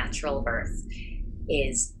for a natural birth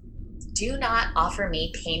is do not offer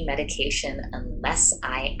me pain medication unless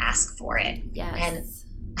I ask for it. Yes. And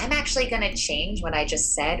I'm actually going to change what I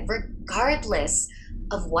just said, regardless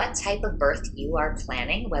of what type of birth you are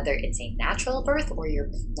planning, whether it's a natural birth or you're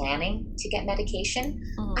planning to get medication.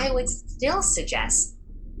 I would still suggest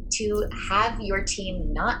to have your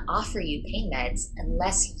team not offer you pain meds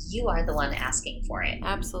unless you are the one asking for it.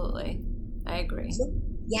 Absolutely. I agree.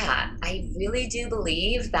 Yeah, I really do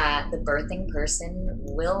believe that the birthing person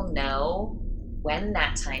will know when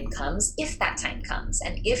that time comes, if that time comes,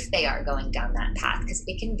 and if they are going down that path, because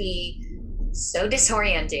it can be so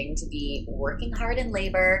disorienting to be working hard in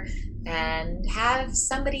labor and have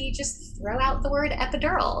somebody just throw out the word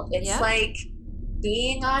epidural. It's like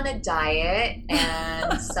being on a diet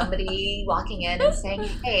and somebody walking in and saying,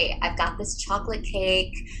 hey, I've got this chocolate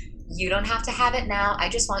cake. You don't have to have it now. I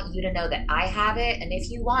just want you to know that I have it. And if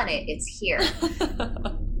you want it, it's here.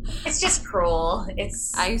 It's just cruel.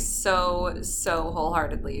 I so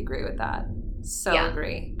wholeheartedly agree with that.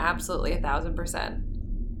 Agree. Absolutely 1,000%.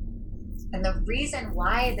 And the reason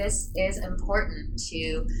why this is important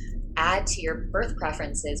to add to your birth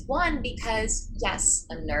preferences, one, because yes,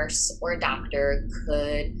 a nurse or a doctor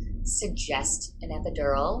could suggest an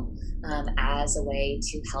epidural as a way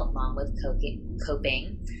to help mom with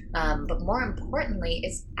coping. But more importantly,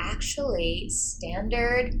 it's actually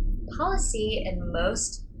standard policy in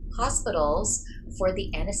most hospitals for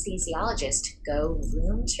the anesthesiologist to go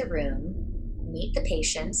room to room, meet the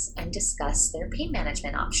patients, and discuss their pain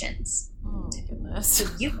management options. Oh my goodness. So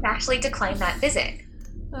you can actually decline that visit.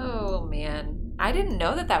 Oh man. I didn't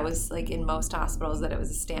know that was like in most hospitals that it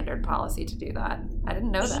was a standard policy to do that. I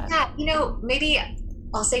didn't know that. Yeah, maybe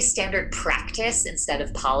I'll say standard practice instead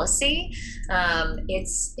of policy.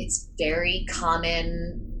 It's very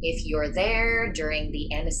common if you're there during the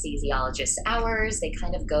anesthesiologist's hours. They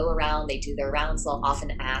kind of go around, they do their rounds. They'll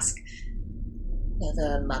often ask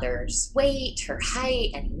the mother's weight, her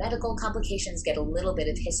height, any medical complications, get a little bit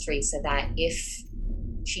of history so that if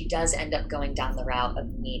she does end up going down the route of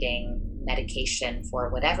needing medication for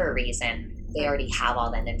whatever reason, they already have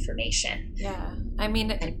all that information. Yeah. I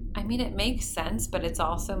mean, it makes sense, but it's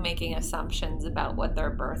also making assumptions about what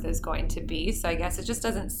their birth is going to be. So I guess it just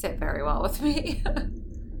doesn't sit very well with me.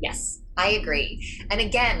 Yes, I agree. And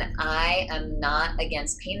again, I am not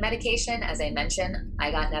against pain medication. As I mentioned,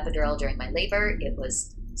 I got an epidural during my labor. It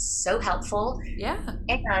was so helpful. Yeah.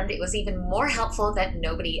 And it was even more helpful that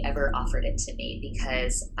nobody ever offered it to me,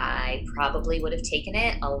 because I probably would have taken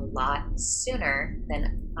it a lot sooner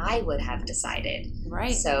than I would have decided.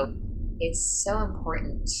 Right. So it's so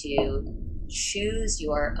important to choose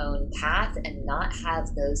your own path and not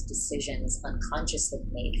have those decisions unconsciously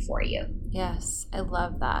made for you. Yes, I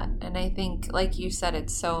love that. And I think, like you said,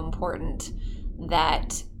 it's so important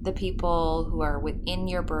that the people who are within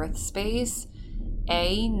your birth space,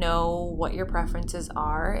 A, know what your preferences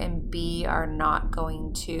are, and B, are not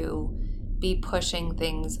going to be pushing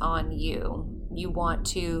things on you. You want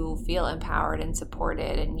to feel empowered and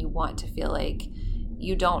supported, and you want to feel like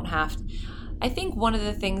you don't have to. I think one of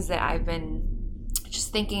the things that I've been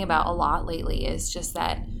just thinking about a lot lately is just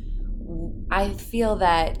that I feel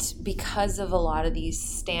that because of a lot of these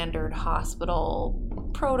standard hospital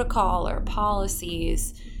protocol or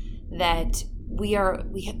policies, that we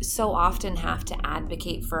so often have to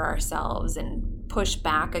advocate for ourselves and push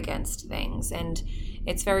back against things. And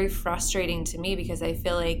it's very frustrating to me because I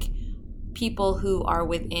feel like people who are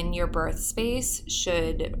within your birth space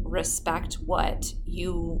should respect what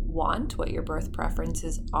you want, what your birth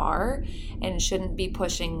preferences are, and shouldn't be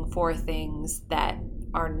pushing for things that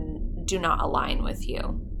do not align with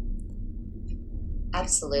you.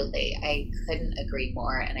 Absolutely. I couldn't agree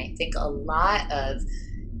more. And I think a lot of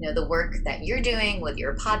the work that you're doing with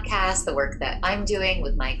your podcast, the work that I'm doing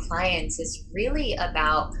with my clients is really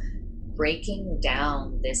about breaking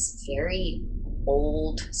down this very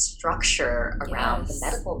old structure around the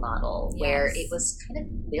medical model, where it was kind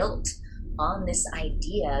of built on this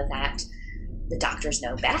idea that the doctors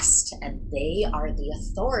know best and they are the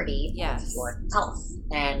authority of your health.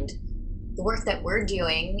 And the work that we're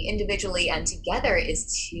doing individually and together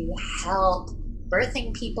is to help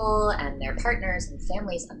birthing people and their partners and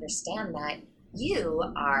families understand that you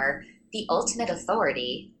are the ultimate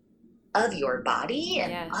authority of your body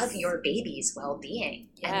and of your baby's well-being,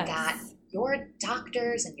 and that your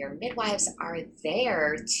doctors and your midwives are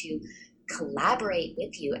there to collaborate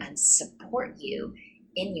with you and support you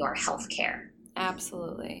in your healthcare.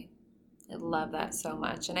 Absolutely. I love that so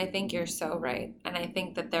much. And I think you're so right. And I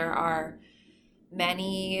think that there are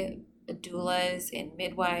many doulas and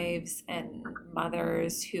midwives and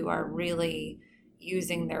mothers who are really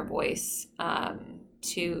using their voice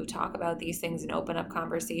to talk about these things and open up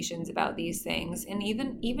conversations about these things, and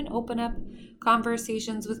even open up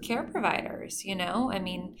conversations with care providers. I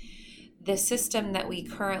mean, the system that we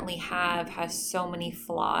currently have has so many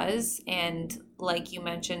flaws, and like you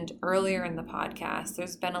mentioned earlier in the podcast,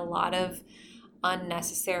 there's been a lot of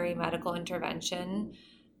unnecessary medical intervention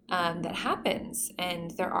that happens, and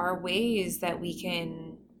there are ways that we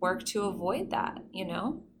can work to avoid that.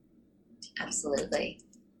 Absolutely.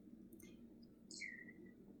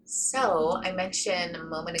 So I mentioned a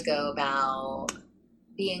moment ago about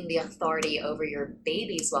being the authority over your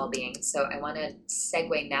baby's well-being. So I want to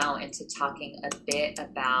segue now into talking a bit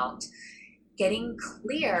about getting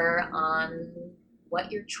clear on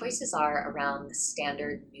what your choices are around the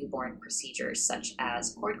standard newborn procedures, such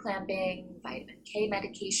as cord clamping, vitamin K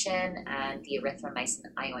medication, and the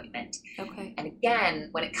erythromycin eye ointment. Okay. And again,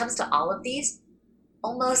 when it comes to all of these,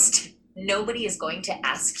 almost nobody is going to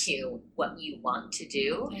ask you what you want to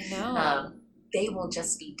do. I know. They will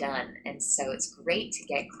just be done. And so it's great to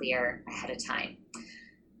get clear ahead of time.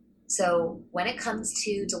 So when it comes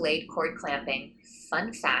to delayed cord clamping,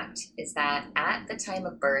 fun fact is that at the time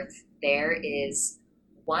of birth, there is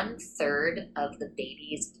 1/3 of the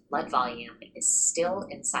baby's blood volume is still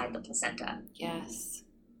inside the placenta. Yes.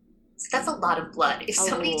 So that's a lot of blood. If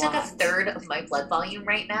somebody took 1/3 of my blood volume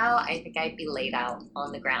right now, I think I'd be laid out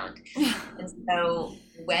on the ground. And so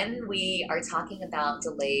when we are talking about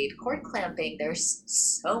delayed cord clamping, there's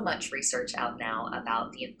so much research out now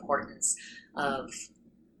about the importance of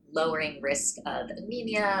lowering risk of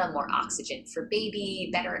anemia, more oxygen for baby,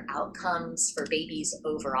 better outcomes for babies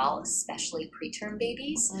overall, especially preterm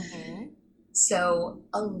babies. Mm-hmm. So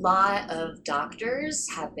a lot of doctors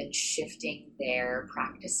have been shifting their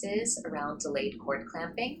practices around delayed cord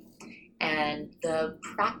clamping. And the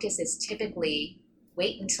practice is typically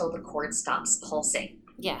wait until the cord stops pulsing.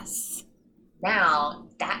 Yes. Now,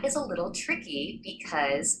 that is a little tricky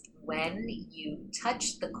because when you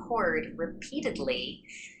touch the cord repeatedly,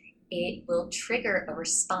 it will trigger a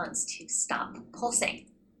response to stop pulsing.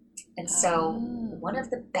 And so one of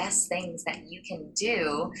the best things that you can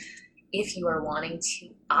do if you are wanting to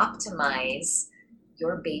optimize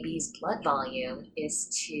your baby's blood volume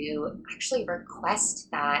is to actually request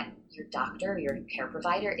that your doctor or your care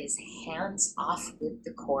provider is hands off with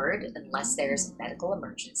the cord unless there's a medical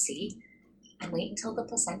emergency, and wait until the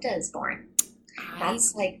placenta is born.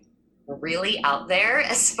 That's like really out there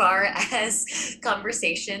as far as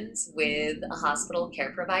conversations with a hospital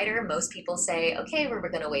care provider. Most people say, okay, we're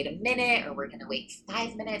going to wait a minute or we're going to wait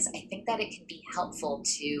 5 minutes. I think that it can be helpful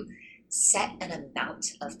to set an amount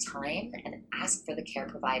of time and ask for the care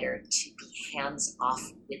provider to be hands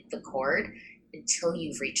off with the cord until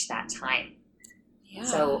you've reached that time. Yeah.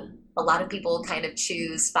 So a lot of people kind of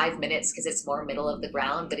choose 5 minutes because it's more middle of the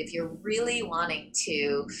ground. But if you're really wanting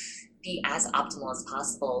to be as optimal as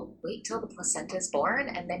possible, wait till the placenta is born,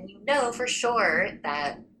 and then you know for sure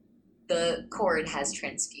that the cord has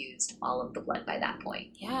transfused all of the blood by that point.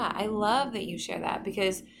 Yeah, I love that you share that,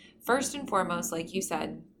 because first and foremost, like you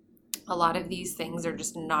said, a lot of these things are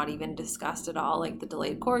just not even discussed at all. Like the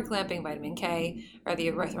delayed cord clamping, vitamin K, or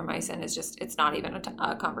the erythromycin is just, it's not even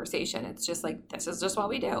a conversation. It's just like, this is just what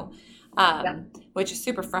we do, which is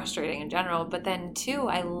super frustrating in general. But then too,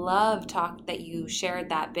 I love that you shared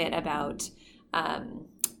that bit about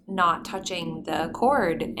not touching the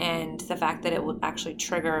cord and the fact that it will actually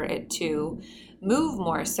trigger it to move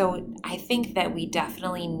more. So I think that we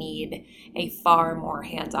definitely need a far more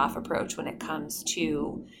hands-off approach when it comes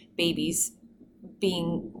to babies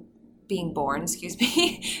being born,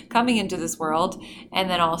 coming into this world. And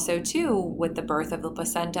then also too, with the birth of the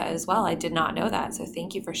placenta as well. I did not know that. So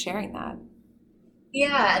thank you for sharing that.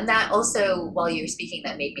 Yeah. And that also, while you were speaking,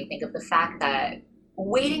 that made me think of the fact that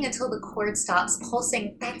waiting until the cord stops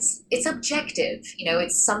pulsing, it's objective.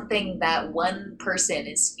 It's something that one person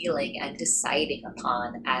is feeling and deciding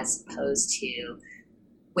upon, as opposed to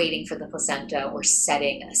waiting for the placenta or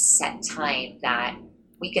setting a set time that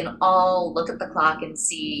we can all look at the clock and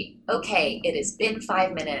see, okay, it has been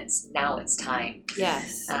 5 minutes, now it's time.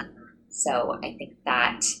 Yes. So I think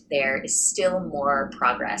that there is still more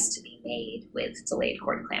progress to be made with delayed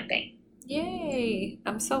cord clamping. Yay.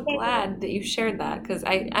 I'm so glad that you shared that, because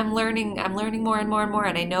I'm learning more and more and more.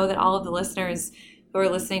 And I know that all of the listeners who are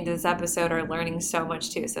listening to this episode are learning so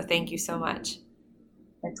much too. So thank you so much.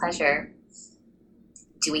 My pleasure.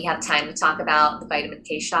 Do we have time to talk about the vitamin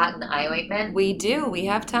K shot and the eye ointment? We do. We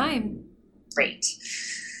have time. Great.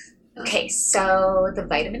 Okay, so the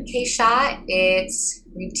vitamin K shot, it's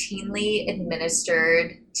routinely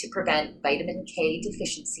administered to prevent vitamin K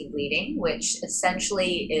deficiency bleeding, which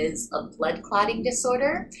essentially is a blood clotting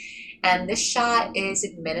disorder. And this shot is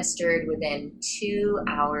administered within 2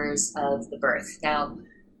 hours of the birth. Now,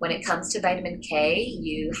 when it comes to vitamin K,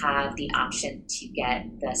 you have the option to get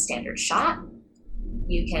the standard shot.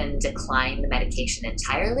 You can decline the medication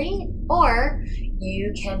entirely, or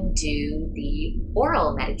you can do the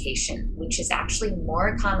oral medication, which is actually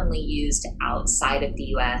more commonly used outside of the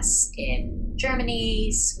US in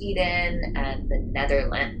Germany, Sweden, and the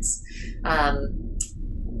Netherlands.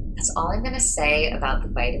 That's all I'm going to say about the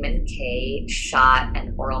vitamin K shot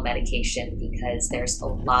and oral medication, because there's a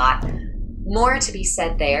lot more to be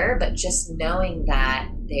said there, but just knowing that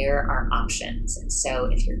there are options. And so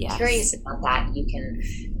if you're curious about that, you can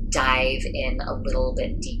dive in a little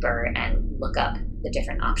bit deeper and look up the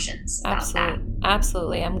different options about that.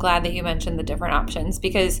 Absolutely. I'm glad that you mentioned the different options,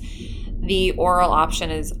 because the oral option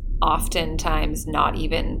is oftentimes not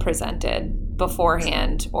even presented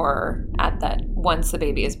beforehand or once the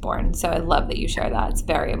baby is born. So I love that you share that. It's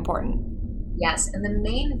very important. Yes, and the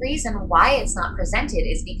main reason why it's not presented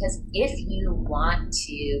is because if you want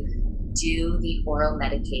to do the oral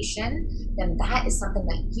medication, then that is something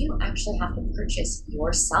that you actually have to purchase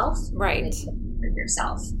yourself. Right. For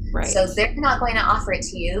yourself. Right. So they're not going to offer it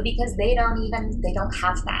to you because they don't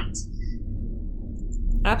have that.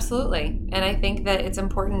 Absolutely. And I think that it's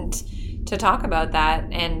important to talk about that.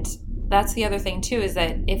 And that's the other thing too, is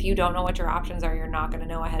that if you don't know what your options are, you're not going to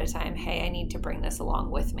know ahead of time, hey, I need to bring this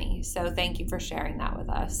along with me. So thank you for sharing that with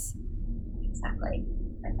us. Exactly.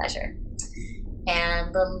 My pleasure.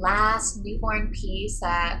 And the last newborn piece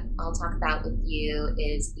that I'll talk about with you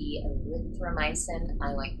is the erythromycin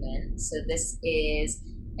eye ointment. So this is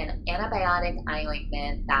an antibiotic eye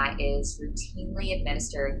ointment that is routinely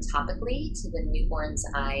administered topically to the newborn's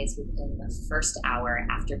eyes within the first hour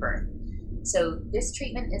after birth. So this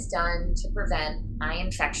treatment is done to prevent eye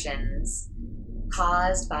infections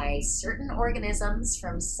caused by certain organisms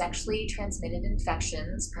from sexually transmitted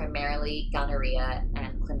infections, primarily gonorrhea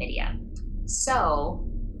and chlamydia. So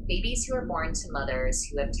babies who are born to mothers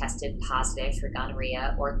who have tested positive for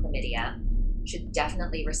gonorrhea or chlamydia should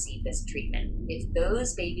definitely receive this treatment. If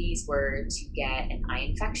those babies were to get an eye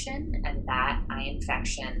infection and that eye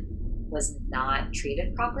infection was not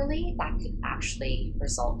treated properly, that could actually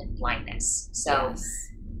result in blindness. So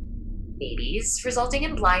babies resulting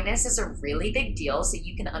in blindness is a really big deal, so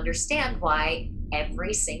you can understand why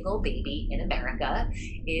every single baby in America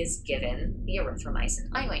is given the erythromycin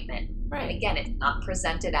eye ointment. Right. And again, it's not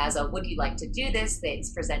presented as a, would you like to do this?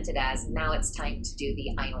 It's presented as, now it's time to do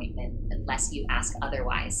the eye ointment, unless you ask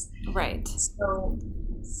otherwise. Right. So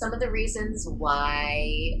some of the reasons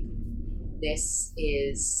why this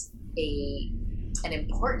is an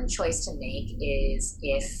important choice to make is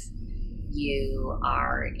if you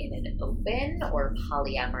are in an open or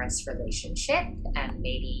polyamorous relationship and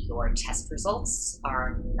maybe your test results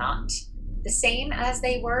are not the same as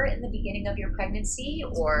they were in the beginning of your pregnancy,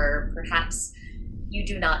 or perhaps you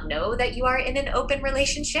do not know that you are in an open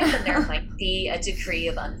relationship and there might be a degree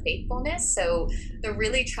of unfaithfulness. So they're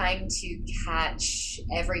really trying to catch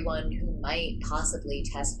everyone who might possibly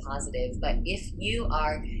test positive. But if you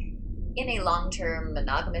are in a long-term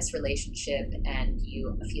monogamous relationship and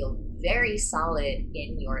you feel very solid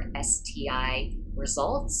in your STI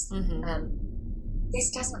results,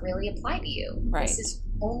 this doesn't really apply to you. Right. This is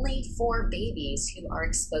only for babies who are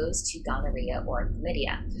exposed to gonorrhea or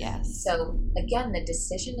chlamydia. Yes. So again, the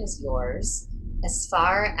decision is yours. As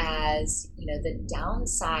far as, the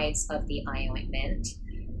downsides of the eye ointment,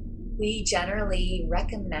 we generally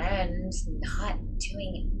recommend not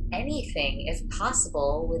doing anything, if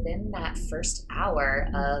possible, within that first hour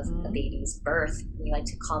of a baby's birth. We like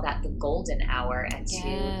to call that the golden hour, and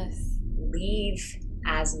to leave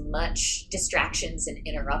as much distractions and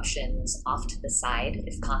interruptions off to the side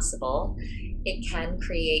if possible. It can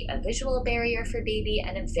create a visual barrier for baby,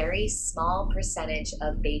 and a very small percentage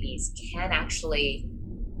of babies can actually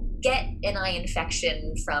get an eye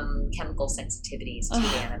infection from chemical sensitivities to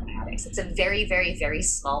antibiotics. It's a very, very, very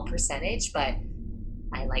small percentage, but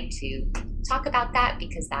I like to talk about that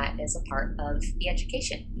because that is a part of the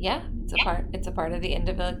education. Yeah, it's a part of the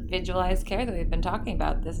individualized care that we've been talking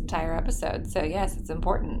about this entire episode. So yes, it's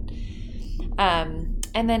important. And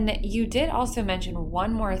then you did also mention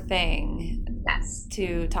one more thing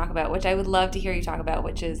to talk about, which I would love to hear you talk about,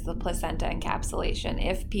 which is the placenta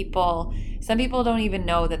encapsulation. Some people don't even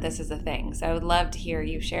know that this is a thing. So I would love to hear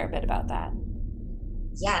you share a bit about that.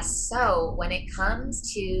 Yes. So when it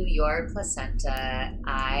comes to your placenta,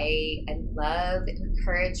 I love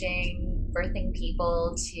encouraging birthing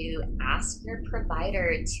people to ask your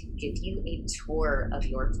provider to give you a tour of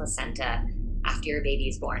your placenta after your baby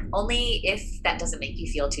is born. Only if that doesn't make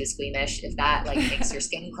you feel too squeamish. If that makes your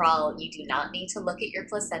skin crawl, you do not need to look at your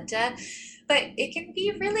placenta. But it can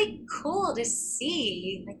be really cool to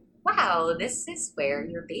see, wow, this is where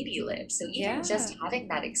your baby lives. So even just having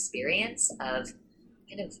that experience of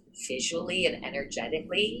kind of visually and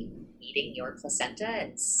energetically meeting your placenta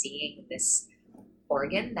and seeing this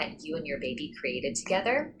organ that you and your baby created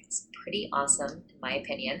together, it's pretty awesome in my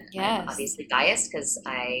opinion. Yes. I'm obviously biased because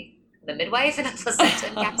I'm a midwife and a placenta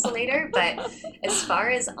encapsulator, but as far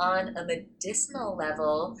as on a medicinal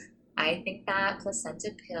level, I think that placenta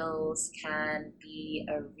pills can be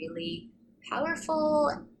a really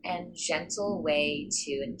powerful and gentle way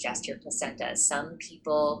to ingest your placenta. Some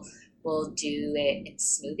people will do it in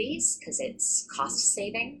smoothies because it's cost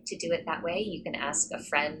saving to do it that way. You can ask a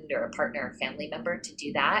friend or a partner or family member to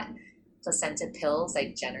do that. Placenta pills,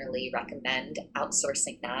 I generally recommend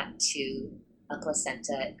outsourcing that to a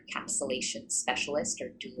placenta encapsulation specialist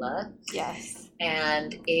or doula. Yes.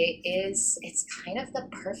 And it's kind of the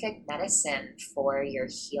perfect medicine for your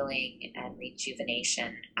healing and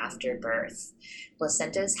rejuvenation after birth.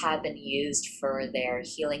 Placentas have been used for their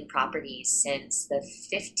healing properties since the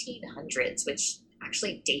 1500s, which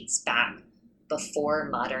actually dates back before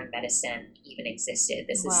modern medicine even existed.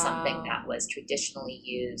 This is something that was traditionally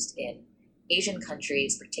used in Asian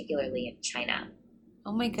countries, particularly in China.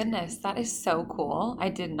 Oh my goodness, that is so cool. I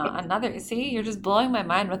did not. You're just blowing my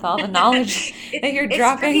mind with all the knowledge that you're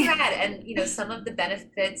dropping. It's pretty rad. And, some of the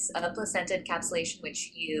benefits of placenta encapsulation, which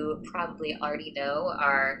you probably already know,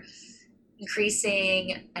 are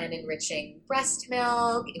increasing and enriching breast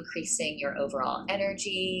milk, increasing your overall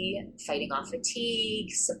energy, fighting off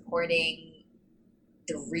fatigue, supporting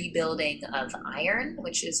the rebuilding of iron,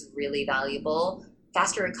 which is really valuable,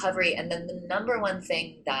 faster recovery. And then the number one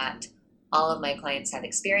thing that all of my clients have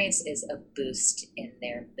experienced is a boost in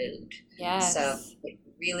their mood. Yes. So it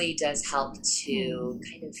really does help to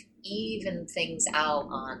kind of even things out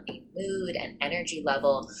on a mood and energy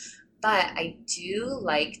level. But I do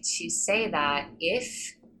like to say that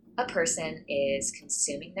if a person is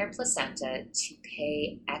consuming their placenta, to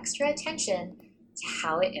pay extra attention to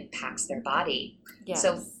how it impacts their body. Yes.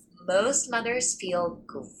 So most mothers feel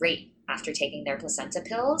great after taking their placenta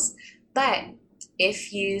pills, but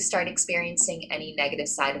if you start experiencing any negative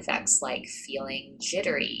side effects like feeling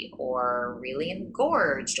jittery or really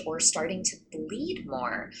engorged or starting to bleed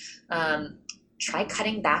more, try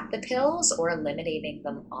cutting back the pills or eliminating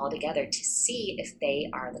them altogether to see if they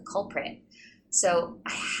are the culprit. So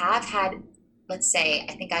I have had, let's say,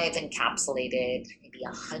 I think I have encapsulated maybe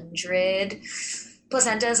 100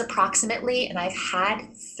 placentas approximately, and I've had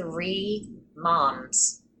 3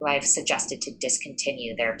 moms who I've suggested to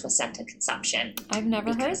discontinue their placenta consumption. I've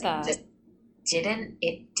never heard that.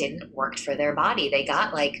 It didn't work for their body. They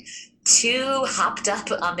got like too hopped up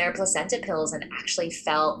on their placenta pills and actually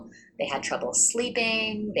felt they had trouble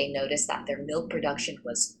sleeping. They noticed that their milk production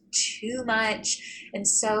was too much. And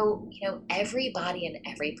so, every body and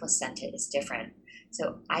every placenta is different.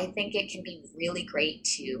 So I think it can be really great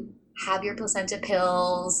to have your placenta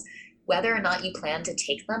pills. Whether or not you plan to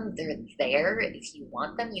take them, they're there if you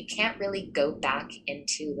want them. You can't really go back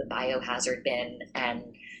into the biohazard bin and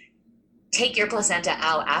take your placenta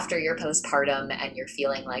out after your postpartum and you're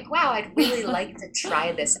feeling like, wow, I'd really like to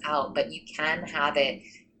try this out. But you can have it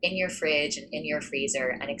in your fridge and in your freezer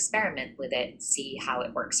and experiment with it, see how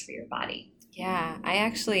it works for your body. Yeah, I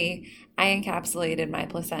encapsulated my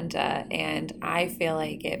placenta and I feel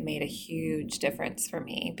like it made a huge difference for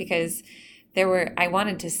me because I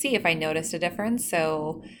wanted to see if I noticed a difference.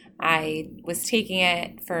 So I was taking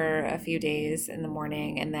it for a few days in the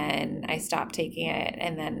morning and then I stopped taking it.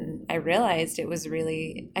 And then I realized I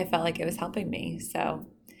felt like it was helping me. So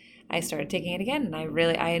I started taking it again and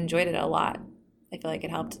I enjoyed it a lot. I feel like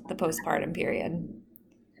it helped the postpartum period.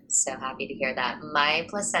 I'm so happy to hear that. My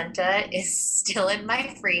placenta is still in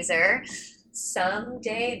my freezer.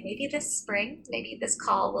 Someday, maybe this spring, maybe this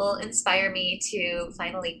call will inspire me to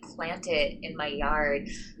finally plant it in my yard.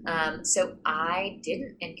 So I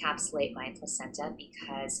didn't encapsulate my placenta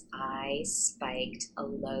because I spiked a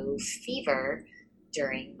low fever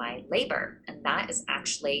during my labor. And that is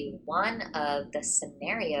actually one of the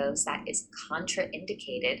scenarios that is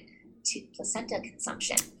contraindicated to placenta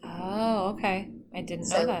consumption. Oh, okay. I didn't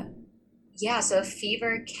know that. Yeah, so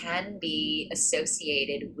fever can be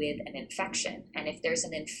associated with an infection. And if there's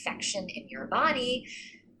an infection in your body,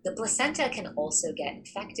 the placenta can also get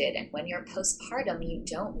infected. And when you're postpartum, you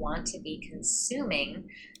don't want to be consuming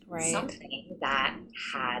something that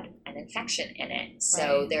had an infection in it.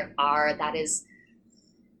 So that is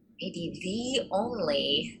maybe the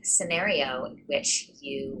only scenario in which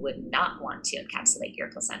you would not want to encapsulate your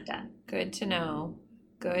placenta. Good to know.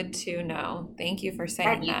 Good to know. Thank you for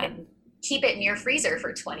saying that. Keep it in your freezer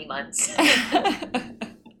for 20 months.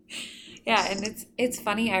 Yeah, and it's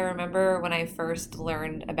funny. I remember when I first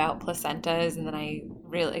learned about placentas, and then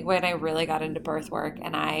when I really got into birth work,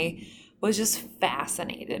 and I was just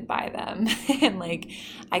fascinated by them, and like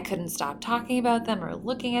I couldn't stop talking about them or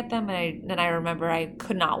looking at them. And I remember I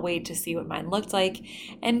could not wait to see what mine looked like.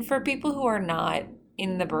 And for people who are not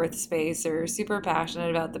in the birth space or super passionate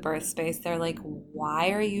about the birth space, they're like, why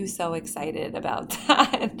are you so excited about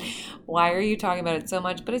that? Why are you talking about it so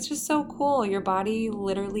much? But it's just so cool. Your body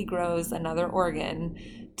literally grows another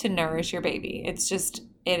organ to nourish your baby.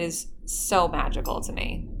 It is so magical to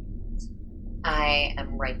me. I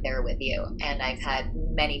am right there with you. And I've had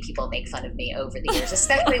many people make fun of me over the years,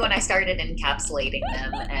 especially when I started encapsulating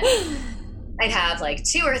them. And I'd have like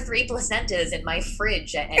 2 or 3 placentas in my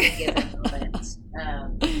fridge at any given moment.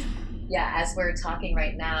 As we're talking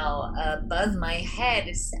right now, above my head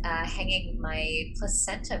is hanging my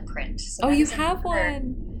placenta print. So you have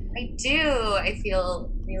one? I do. I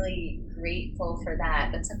feel really grateful for that.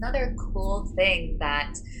 That's another cool thing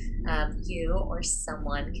that you or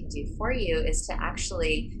someone can do for you is to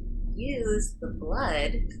actually use the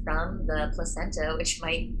blood from the placenta, which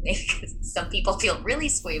might make some people feel really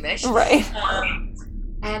squeamish. Right.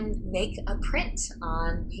 And make a print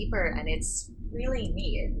on paper, and it's really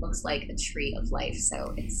neat. It looks like a tree of life,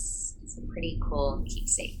 so it's a pretty cool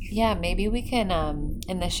keepsake. Yeah, maybe we can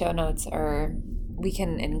in the show notes, or we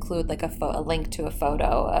can include like a link to a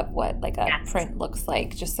photo of what like a print looks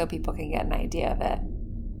like, just so people can get an idea of it.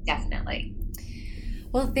 Definitely.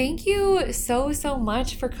 Well, thank you so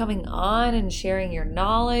much for coming on and sharing your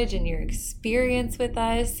knowledge and your experience with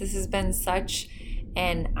us. This has been such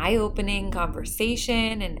an eye-opening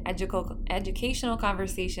conversation and educational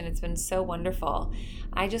conversation. It's been so wonderful.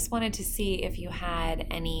 I just wanted to see if you had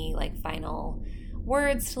any like final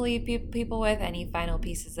words to leave people with, any final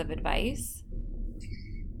pieces of advice.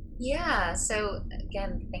 Yeah, so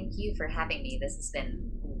again, thank you for having me. This has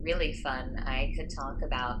been really fun. I could talk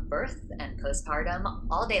about birth and postpartum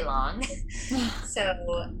all day long. So,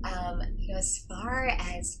 as far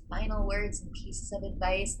as final words and pieces of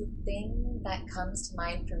advice, the thing that comes to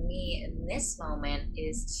mind for me in this moment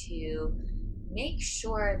is to make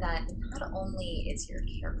sure that not only is your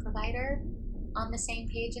care provider on the same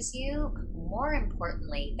page as you, but more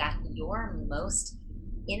importantly, that your most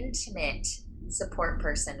intimate support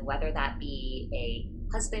person, whether that be a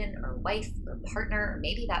husband or wife or partner, or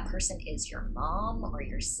maybe that person is your mom or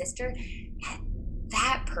your sister,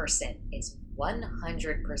 that person is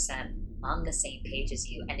 100% on the same page as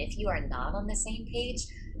you. And if you are not on the same page,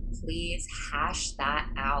 please hash that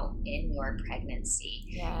out in your pregnancy.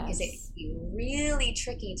 Yes. Because it can be really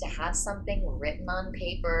tricky to have something written on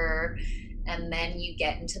paper, and then you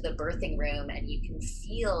get into the birthing room and you can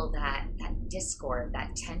feel that discord,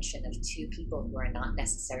 that tension of two people who are not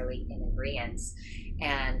necessarily in agreement.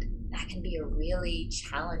 And that can be a really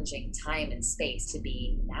challenging time and space to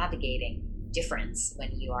be navigating difference when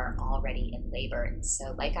you are already in labor. And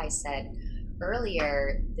so, like I said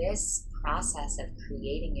earlier, this process of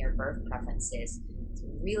creating your birth preferences is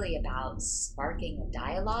really about sparking a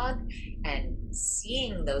dialogue and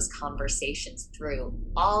seeing those conversations through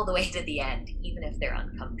all the way to the end, even if they're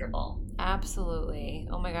uncomfortable. Absolutely.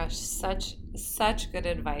 Oh my gosh, such good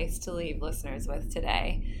advice to leave listeners with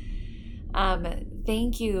today.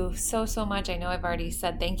 Thank you so much. I know I've already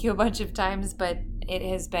said thank you a bunch of times, but it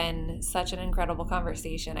has been such an incredible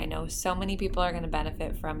conversation. I know so many people are going to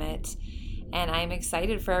benefit from it, and I'm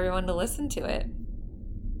excited for everyone to listen to it.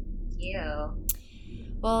 Thank you.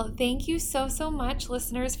 Well, thank you so much,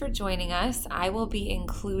 listeners, for joining us. I will be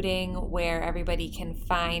including where everybody can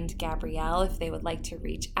find Gabrielle if they would like to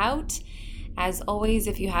reach out. As always,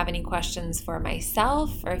 if you have any questions for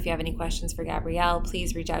myself or if you have any questions for Gabrielle,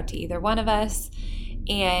 please reach out to either one of us.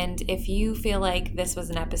 And if you feel like this was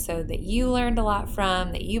an episode that you learned a lot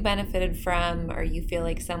from, that you benefited from, or you feel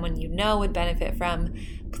like someone you know would benefit from,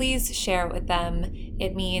 please share it with them.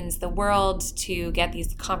 It means the world to get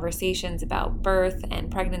these conversations about birth and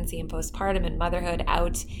pregnancy and postpartum and motherhood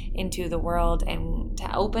out into the world, and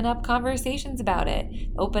to open up conversations about it,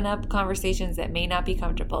 open up conversations that may not be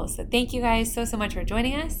comfortable. So thank you guys so much for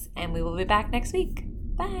joining us, and we will be back next week.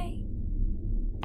 Bye.